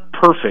not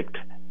perfect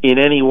in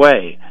any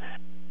way.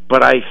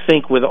 But I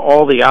think with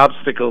all the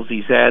obstacles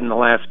he's had in the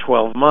last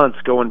 12 months,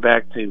 going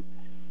back to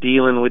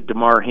dealing with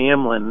DeMar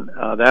Hamlin,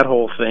 that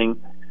whole thing,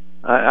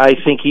 I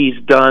think he's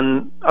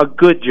done a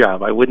good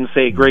job. I wouldn't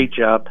say a great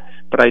job,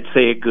 but I'd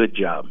say a good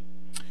job.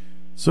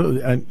 So,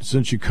 and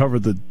since you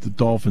covered the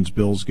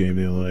Dolphins-Bills game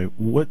the other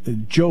day,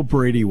 Joe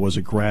Brady was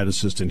a grad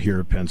assistant here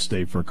at Penn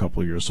State for a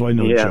couple of years, so I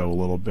know Joe a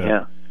little bit.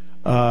 Yeah.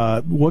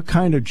 What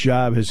kind of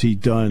job has he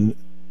done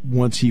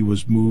once he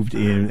was moved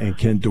in and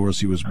Ken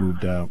Dorsey was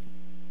moved out?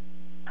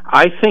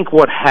 I think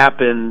what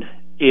happened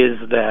is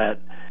that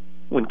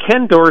when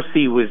Ken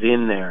Dorsey was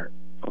in there,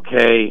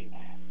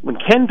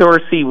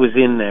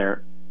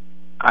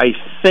 I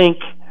think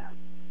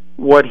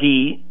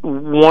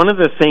one of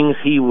the things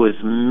he was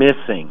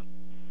missing,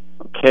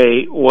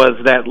 was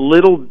that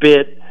little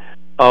bit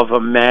of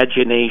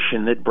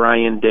imagination that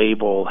Brian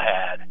Daboll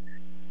had.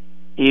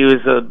 He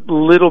was a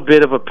little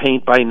bit of a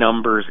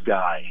paint-by-numbers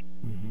guy.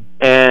 Mm-hmm.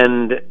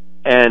 And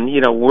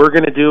we're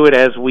going to do it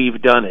as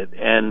we've done it.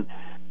 And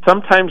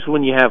sometimes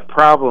when you have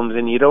problems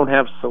and you don't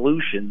have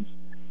solutions,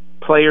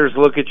 players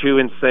look at you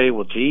and say,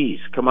 well, geez,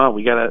 come on,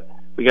 we gotta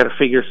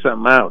figure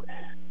something out.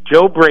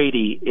 Joe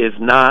Brady is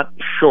not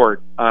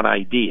short on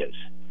ideas.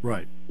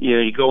 Right.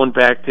 You're going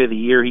back to the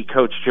year he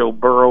coached Joe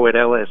Burrow at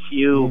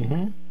LSU.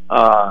 Mm-hmm.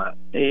 I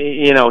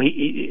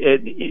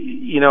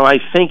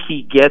think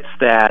he gets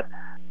that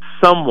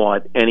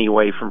somewhat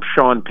anyway from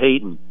Sean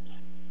Payton.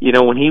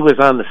 When he was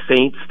on the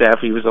Saints staff,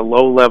 he was a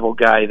low-level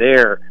guy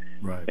there.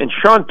 Right. And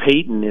Sean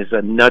Payton is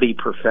a nutty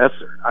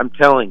professor. I'm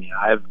telling you,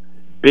 I've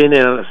been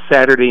in a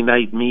Saturday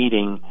night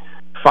meeting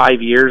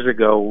 5 years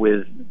ago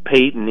with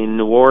Payton in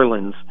New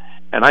Orleans,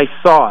 and I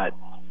saw it.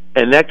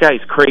 And that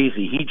guy's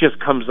crazy. He just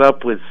comes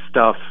up with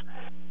stuff.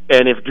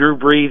 And if Drew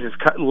Brees is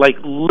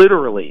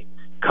literally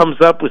comes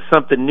up with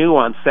something new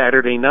on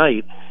Saturday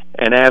night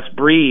and asks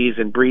Brees,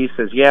 and Brees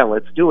says, yeah,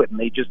 let's do it. And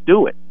they just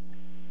do it.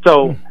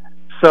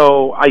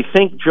 So I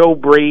think Joe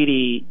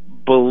Brady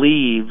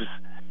believes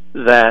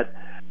that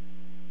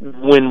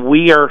when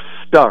we are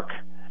stuck,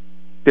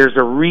 there's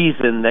a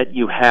reason that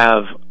you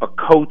have a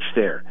coach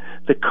there.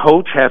 The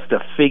coach has to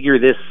figure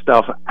this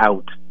stuff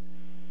out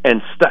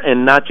and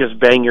not just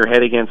bang your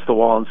head against the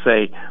wall and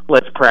say,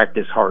 let's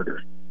practice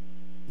harder.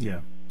 Yeah.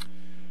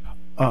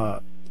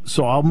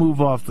 So I'll move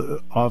off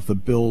the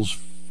Bills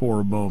for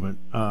a moment.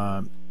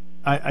 I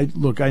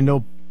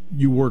know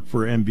you work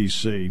for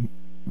NBC.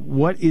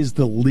 What is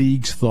the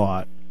league's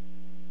thought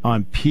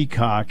on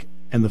Peacock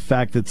and the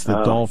fact that it's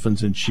the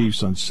Dolphins and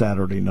Chiefs on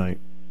Saturday night?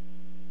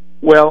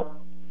 Well,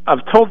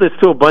 I've told this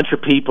to a bunch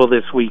of people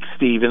this week,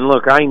 Steve, and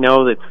look, I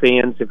know that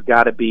fans have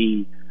got to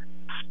be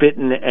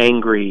spitting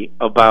angry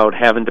about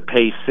having to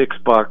pay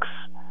 $6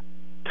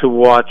 to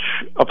watch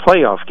a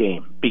playoff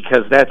game,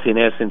 because that's in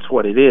essence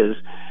what it is.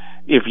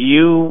 If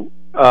you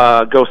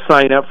go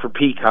sign up for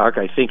Peacock,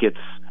 I think it's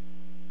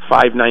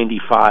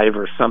 $5.95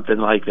 or something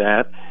like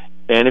that,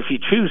 and if you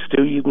choose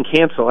to, you can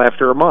cancel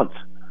after a month.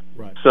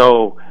 Right.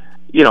 So,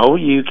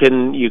 you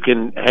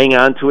can hang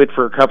on to it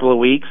for a couple of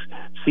weeks,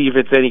 see if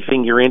it's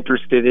anything you're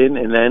interested in,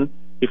 and then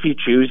if you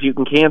choose, you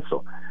can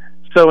cancel.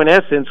 So in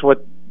essence,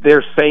 what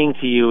they're saying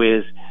to you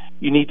is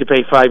you need to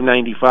pay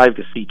 $5.95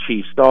 to see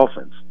Chiefs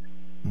Dolphins.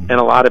 Mm-hmm. And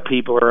a lot of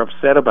people are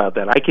upset about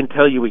that. I can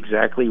tell you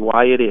exactly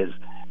why it is.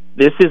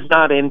 This is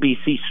not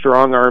NBC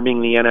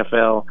strong-arming the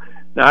NFL,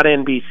 not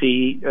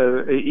NBC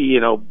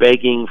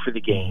begging for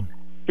the game.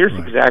 Here's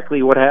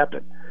exactly what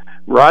happened.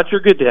 Roger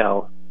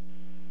Goodell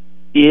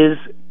is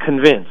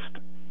convinced,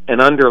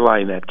 and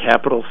underline that,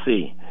 capital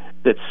C,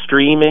 that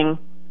streaming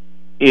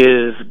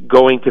is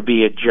going to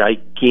be a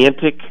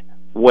gigantic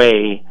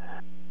way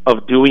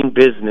of doing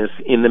business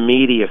in the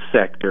media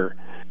sector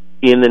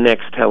in the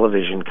next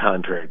television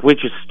contract,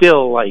 which is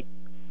still like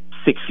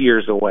 6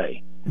 years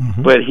away.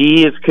 Mm-hmm. But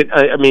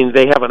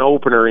they have an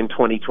opener in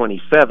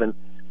 2027,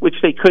 which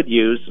they could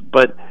use,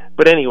 but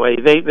anyway,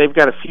 they've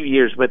got a few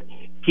years, but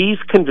he's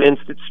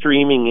convinced that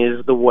streaming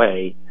is the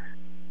way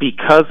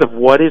because of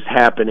what is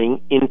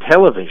happening in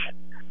television.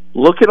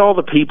 Look at all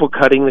the people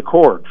cutting the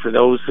cord. For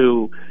those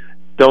who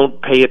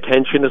don't pay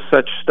attention to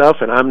such stuff,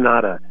 and I'm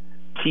not a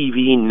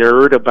TV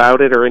nerd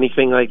about it or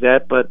anything like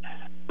that, but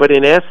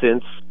in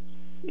essence,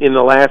 in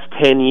the last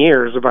 10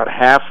 years, about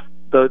half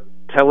the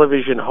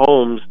television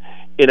homes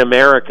in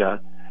America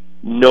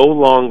no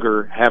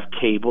longer have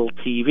cable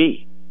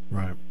TV.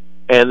 Right.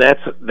 And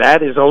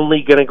that is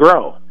only going to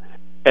grow.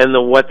 And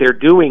what they're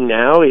doing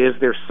now is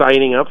they're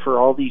signing up for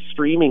all these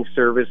streaming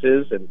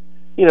services and,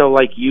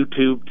 like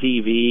YouTube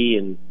TV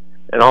and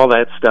all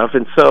that stuff.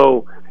 And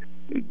so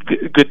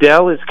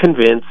Goodell is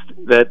convinced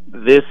that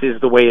this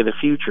is the way of the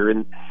future.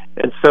 And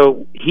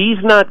so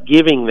he's not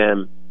giving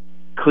them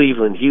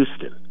Cleveland,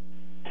 Houston.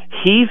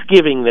 He's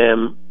giving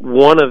them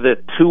one of the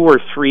 2 or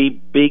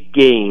 3 big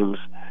games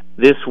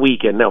this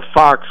weekend. Now,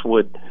 Fox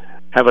would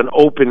have an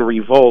open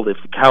revolt if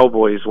the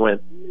Cowboys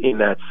went in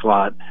that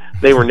slot.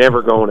 They were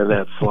never going in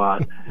that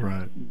slot.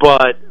 Right.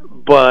 But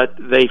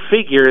they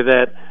figure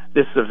that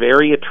this is a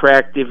very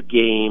attractive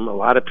game. A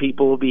lot of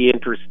people will be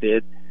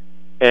interested,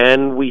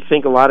 and we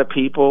think a lot of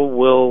people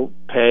will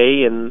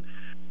pay and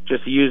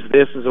just use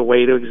this as a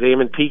way to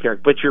examine Peacock.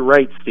 But you're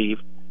right, Steve.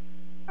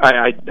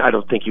 I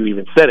don't think you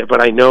even said it,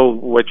 but I know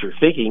what you're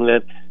thinking,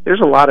 that there's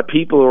a lot of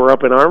people who are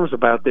up in arms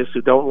about this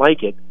who don't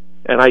like it,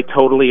 and I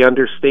totally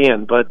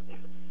understand. But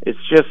it's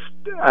just,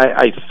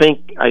 I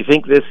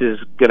think this is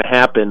going to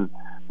happen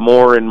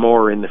more and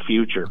more in the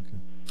future.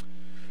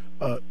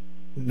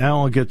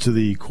 Now I'll get to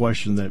the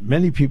question that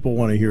many people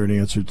want to hear an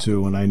answer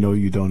to, and I know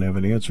you don't have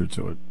an answer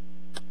to it.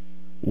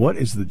 What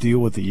is the deal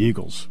with the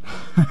Eagles?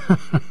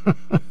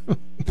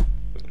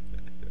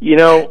 You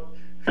know,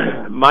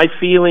 my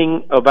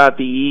feeling about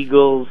the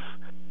Eagles,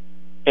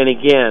 and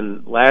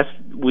again, last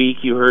week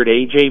you heard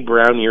A.J.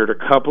 Brown, you heard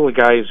a couple of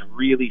guys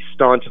really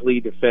staunchly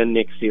defend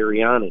Nick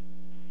Sirianni.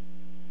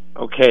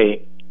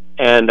 Okay,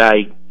 and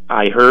I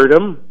heard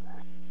him,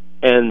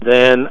 and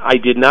then I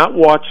did not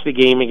watch the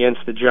game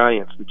against the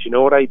Giants. But you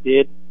know what I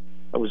did?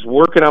 I was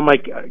working on my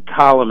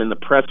column in the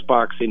press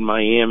box in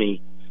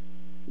Miami,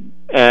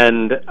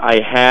 and I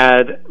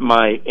had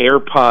my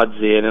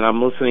AirPods in, and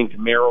I'm listening to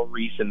Merrill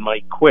Reese and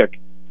Mike Quick.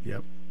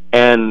 Yep.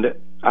 And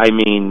I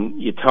mean,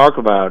 you talk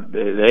about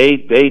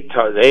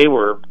they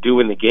were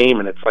doing the game,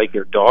 and it's like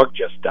their dog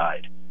just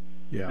died.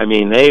 Yeah. I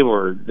mean, they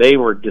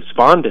were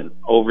despondent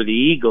over the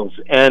Eagles,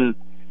 and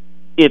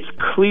it's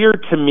clear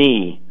to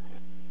me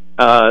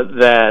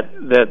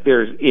that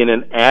there's, in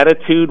an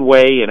attitude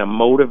way, in a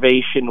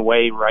motivation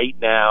way, right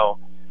now.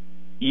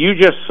 You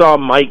just saw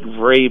Mike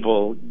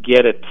Vrabel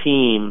get a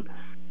team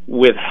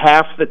with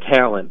half the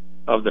talent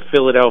of the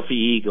Philadelphia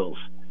Eagles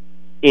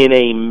in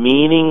a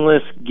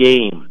meaningless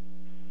game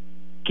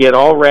get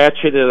all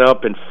ratcheted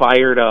up and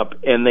fired up,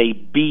 and they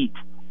beat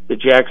the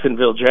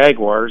Jacksonville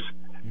Jaguars,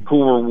 who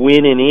were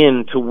winning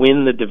in to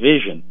win the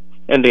division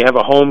and to have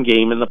a home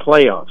game in the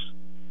playoffs.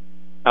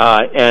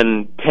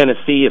 And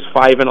Tennessee is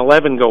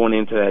 5-11 going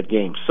into that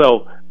game.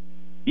 So,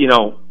 you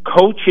know,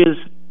 coaches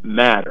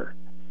matter.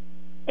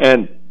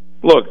 And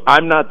look,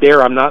 I'm not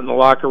there. I'm not in the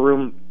locker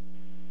room.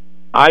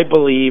 I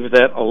believe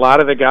that a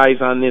lot of the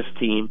guys on this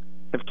team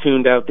have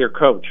tuned out their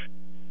coach.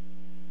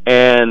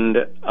 And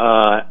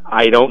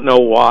I don't know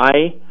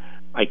why.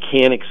 I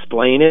can't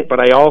explain it. But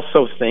I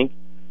also think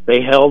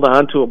they held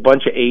on to a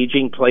bunch of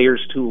aging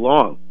players too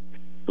long.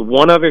 The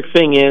one other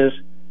thing is,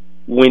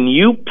 when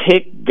you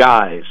pick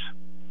guys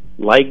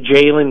like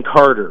Jalen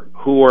Carter,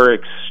 who are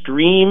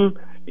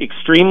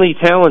extremely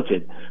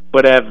talented,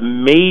 but have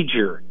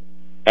major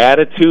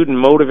attitude and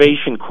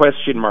motivation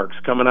question marks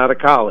coming out of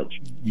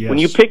college. Yes. When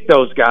you pick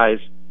those guys,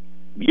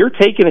 you're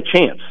taking a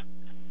chance.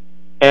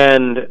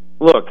 And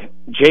look,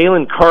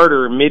 Jalen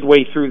Carter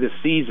midway through the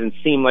season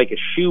seemed like a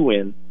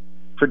shoo-in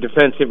for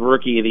Defensive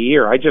Rookie of the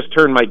Year. I just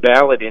turned my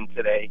ballot in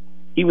today.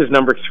 He was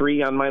number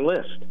 3 on my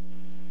list.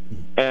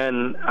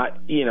 And,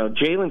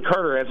 Jalen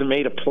Carter hasn't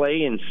made a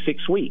play in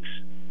 6 weeks.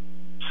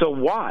 So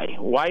why?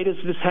 Why does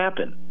this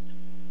happen?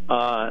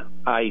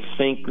 I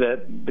think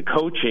that the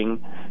coaching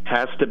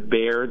has to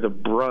bear the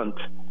brunt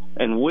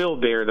and will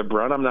bear the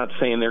brunt. I'm not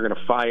saying they're going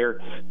to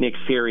fire Nick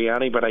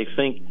Sirianni, but I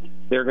think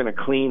they're going to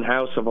clean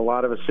house of a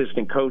lot of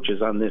assistant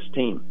coaches on this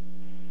team.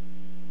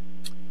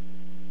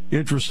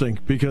 Interesting,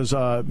 because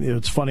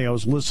it's funny. I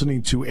was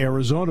listening to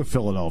Arizona,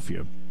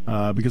 Philadelphia,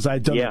 because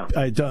I'd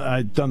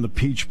done the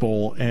Peach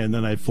Bowl, and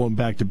then I'd flown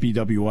back to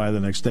BWI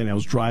the next day, and I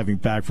was driving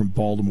back from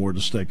Baltimore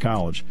to State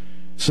College.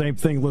 Same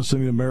thing,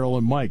 listening to Merrill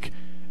and Mike,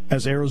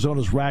 as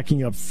Arizona's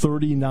racking up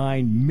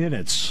 39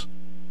 minutes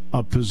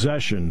of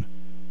possession.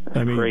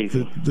 I mean,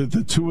 crazy.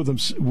 The two of them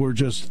were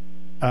just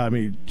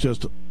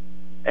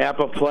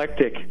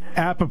apoplectic.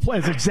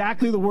 It's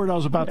exactly the word I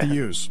was about to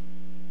use.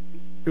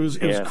 It was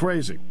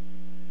crazy.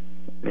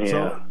 Yeah.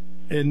 So,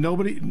 and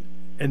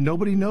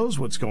nobody knows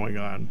what's going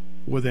on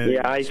with it.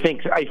 Yeah, I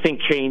think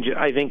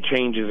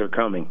changes are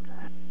coming.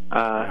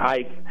 And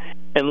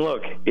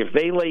look, if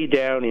they lay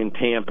down in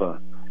Tampa,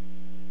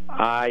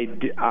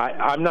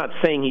 I'm not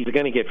saying he's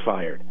going to get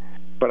fired,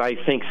 but I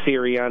think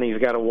Sirianni's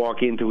got to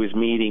walk into his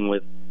meeting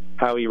with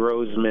Howie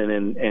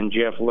Roseman and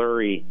Jeff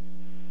Lurie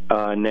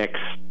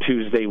next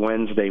Tuesday,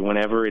 Wednesday,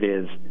 whenever it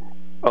is,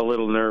 a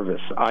little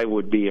nervous. I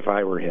would be if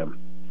I were him.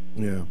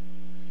 Yeah.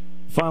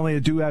 Finally, I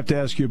do have to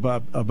ask you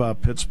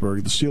about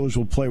Pittsburgh. The Steelers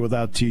will play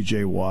without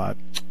T.J. Watt.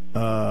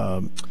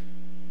 Mason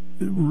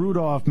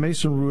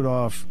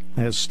Rudolph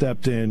has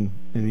stepped in,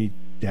 and he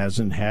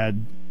hasn't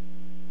had,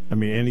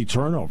 any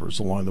turnovers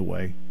along the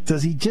way.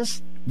 Does he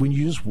just, when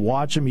you just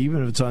watch him,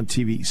 even if it's on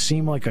TV,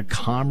 seem like a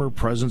calmer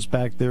presence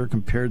back there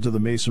compared to the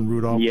Mason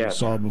Rudolph we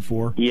saw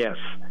before? Yes.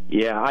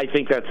 Yeah, I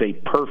think that's a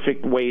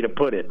perfect way to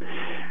put it.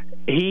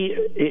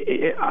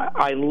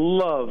 I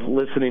love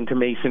listening to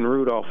Mason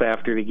Rudolph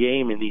after the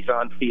game in these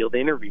on-field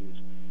interviews,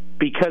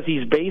 because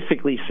he's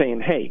basically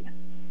saying, hey,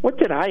 what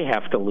did I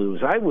have to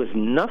lose? I was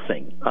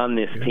nothing on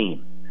this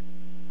team.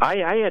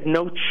 I had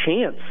no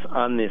chance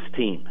on this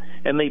team,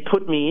 and they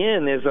put me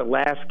in as a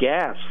last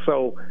gasp.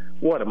 So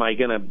what, am I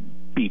going to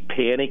be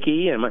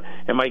panicky? Am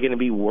I going to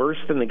be worse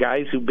than the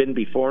guys who've been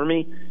before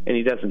me? And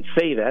he doesn't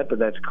say that, but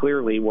that's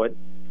clearly what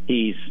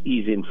he's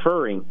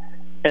inferring.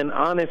 And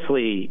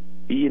honestly,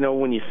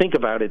 when you think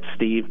about it,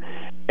 Steve,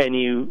 and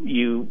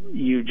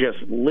you just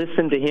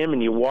listen to him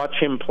and you watch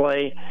him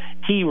play,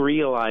 he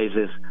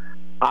realizes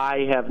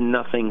I have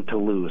nothing to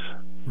lose.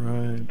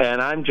 Right.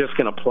 And I'm just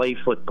going to play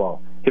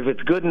football. If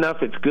it's good enough,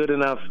 it's good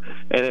enough.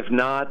 And if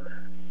not,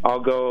 I'll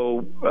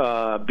go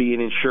be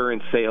an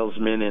insurance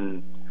salesman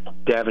in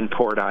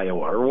Davenport,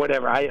 Iowa, or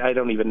whatever. I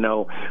don't even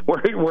know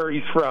where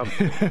he's from.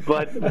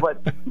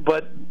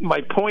 but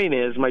my point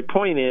is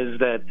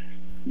that,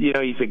 you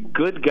know, he's a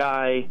good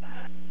guy.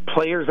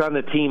 Players on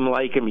the team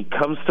like him. He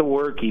comes to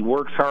work. He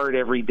works hard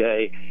every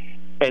day.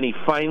 And he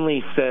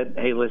finally said,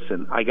 hey,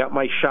 listen, I got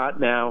my shot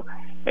now,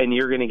 and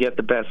you're going to get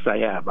the best I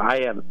have.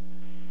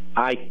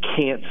 I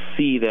can't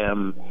see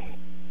them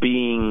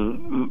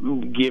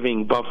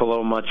giving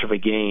Buffalo much of a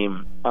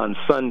game on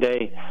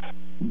Sunday,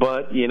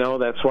 but you know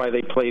that's why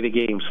they play the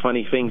games.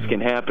 Funny things can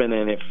happen,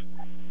 and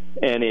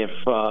if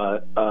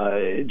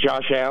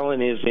Josh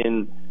Allen is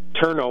in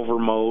turnover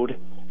mode,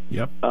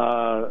 yep,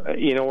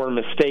 or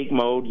mistake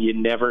mode, you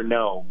never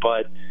know.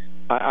 But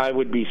I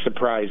would be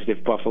surprised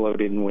if Buffalo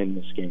didn't win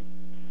this game.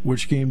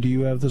 Which game do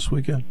you have this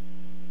weekend?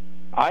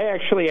 I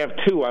actually have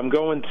two. I'm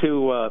going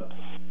to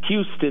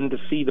Houston to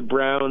see the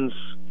Browns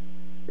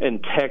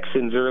and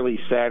Texans early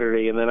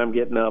Saturday, and then I'm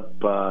getting up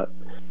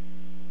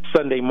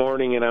Sunday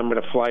morning, and I'm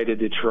going to fly to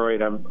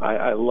Detroit.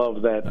 I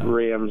love that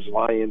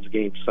Rams-Lions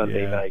game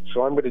Sunday night,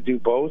 so I'm going to do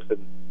both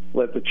and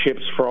let the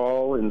chips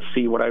fall and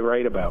see what I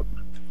write about.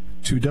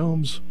 Two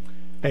domes.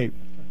 Hey,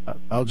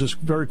 I'll just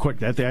very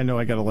quick. I know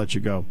I got to let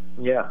you go.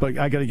 Yeah. But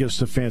I got to give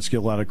Stefanski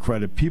a lot of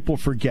credit. People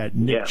forget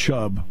Nick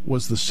Chubb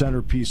was the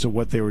centerpiece of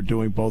what they were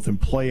doing, both in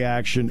play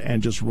action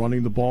and just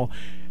running the ball.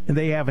 And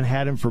they haven't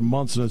had him for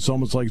months, and it's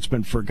almost like it's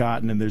been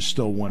forgotten, and they're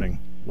still winning.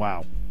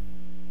 Wow.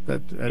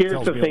 That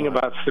Here's the thing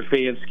about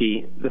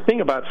Stefanski. The thing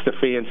about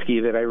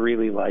Stefanski that I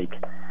really like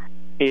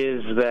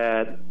is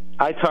that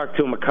I talked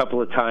to him a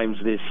couple of times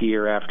this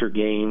year after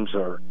games,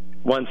 or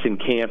once in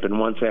camp and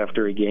once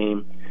after a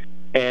game.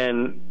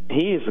 And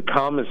he is the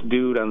calmest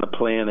dude on the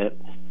planet.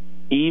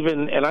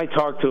 And I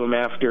talked to him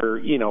after,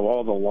 you know,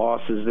 all the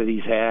losses that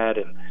he's had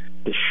and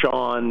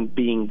Deshaun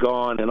being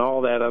gone and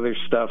all that other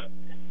stuff.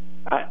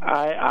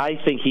 I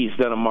think he's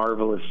done a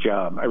marvelous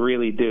job. I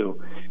really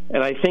do.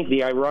 And I think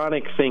the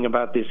ironic thing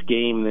about this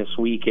game this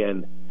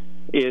weekend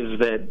is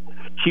that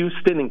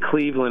Houston and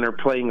Cleveland are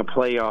playing a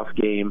playoff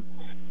game,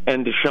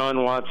 and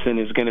Deshaun Watson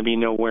is going to be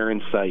nowhere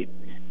in sight.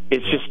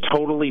 It's just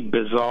totally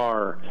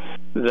bizarre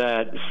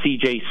that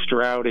C.J.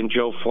 Stroud and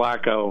Joe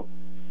Flacco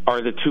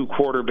are the two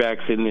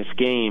quarterbacks in this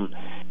game.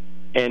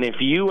 And if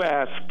you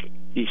ask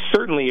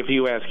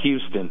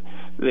Houston,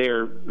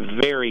 they're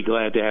very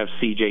glad to have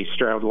C.J.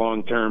 Stroud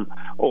long-term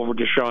over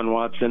Deshaun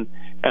Watson.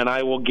 And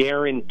I will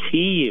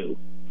guarantee you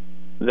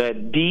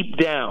that deep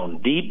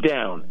down,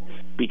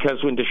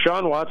 because when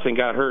Deshaun Watson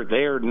got hurt,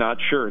 they're not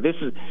sure.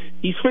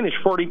 He's finished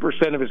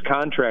 40% of his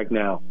contract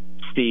now,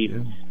 Steve.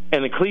 Yeah.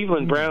 And the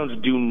Cleveland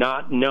Browns do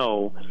not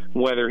know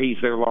whether he's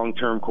their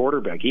long-term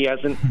quarterback. He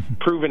hasn't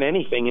proven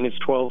anything in his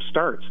 12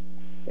 starts.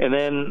 And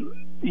then,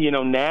 you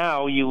know,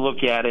 now you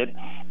look at it,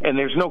 and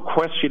there's no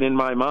question in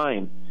my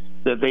mind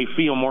that they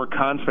feel more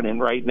confident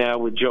right now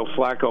with Joe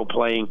Flacco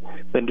playing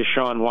than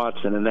Deshaun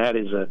Watson, and that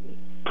is a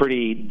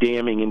pretty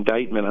damning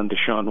indictment on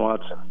Deshaun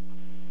Watson.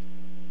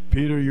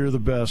 Peter, you're the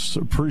best.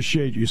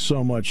 Appreciate you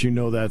so much. You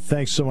know that.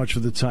 Thanks so much for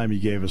the time you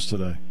gave us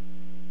today.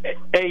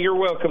 Hey, you're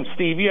welcome,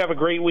 Steve. You have a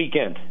great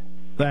weekend.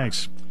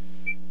 Thanks.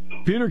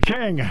 Peter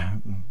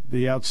King,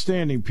 the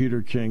outstanding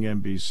Peter King,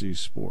 NBC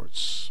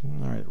Sports.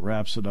 All right,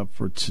 wraps it up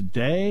for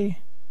today.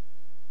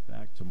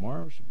 Back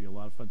tomorrow. Should be a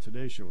lot of fun.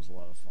 Today's show was a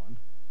lot of fun.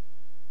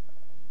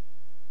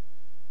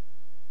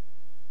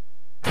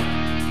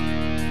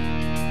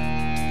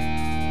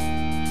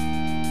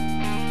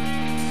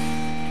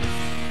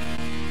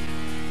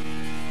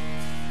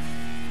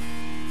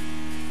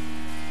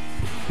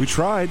 We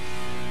tried.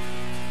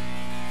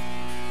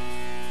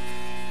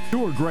 You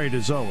were great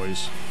as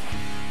always,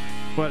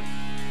 but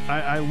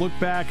I look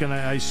back and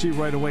I see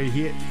right away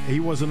he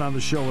wasn't on the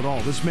show at all.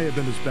 This may have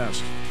been his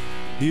best.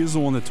 He is the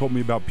one that told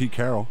me about Pete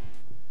Carroll.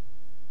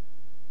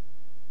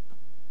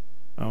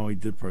 Oh, he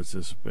did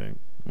participate.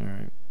 All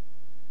right.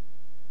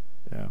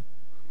 Yeah.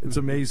 It's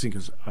amazing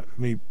because, I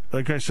mean,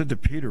 like I said to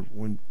Peter,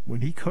 when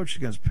he coached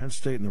against Penn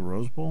State in the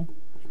Rose Bowl,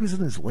 he was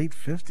in his late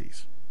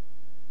 50s.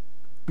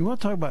 You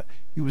want to talk about,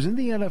 he was in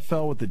the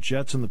NFL with the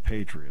Jets and the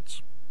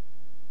Patriots.